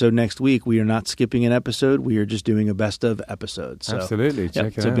that episode next week. We are not skipping an episode; we are just doing a best of episode. So, absolutely,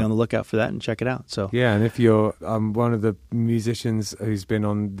 check it out. So be on the lookout for that and check it out. So yeah, and if you're one of the musicians who's been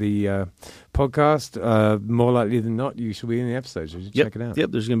on the podcast, more likely than not, you should be in the episode. So check it out.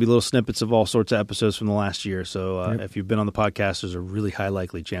 Yep, there's going to be little snippets of all sorts of episodes from the last year. So if you've been on the podcast, there's a really high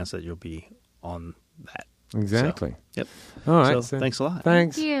likely chance that you'll be on that. Exactly. So, yep. All right. So thanks a lot.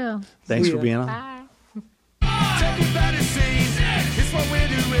 Thanks. Thank you. Thanks for being on. Bye. Everybody sings, it's what we're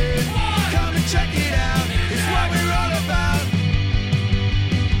doing. Come and check it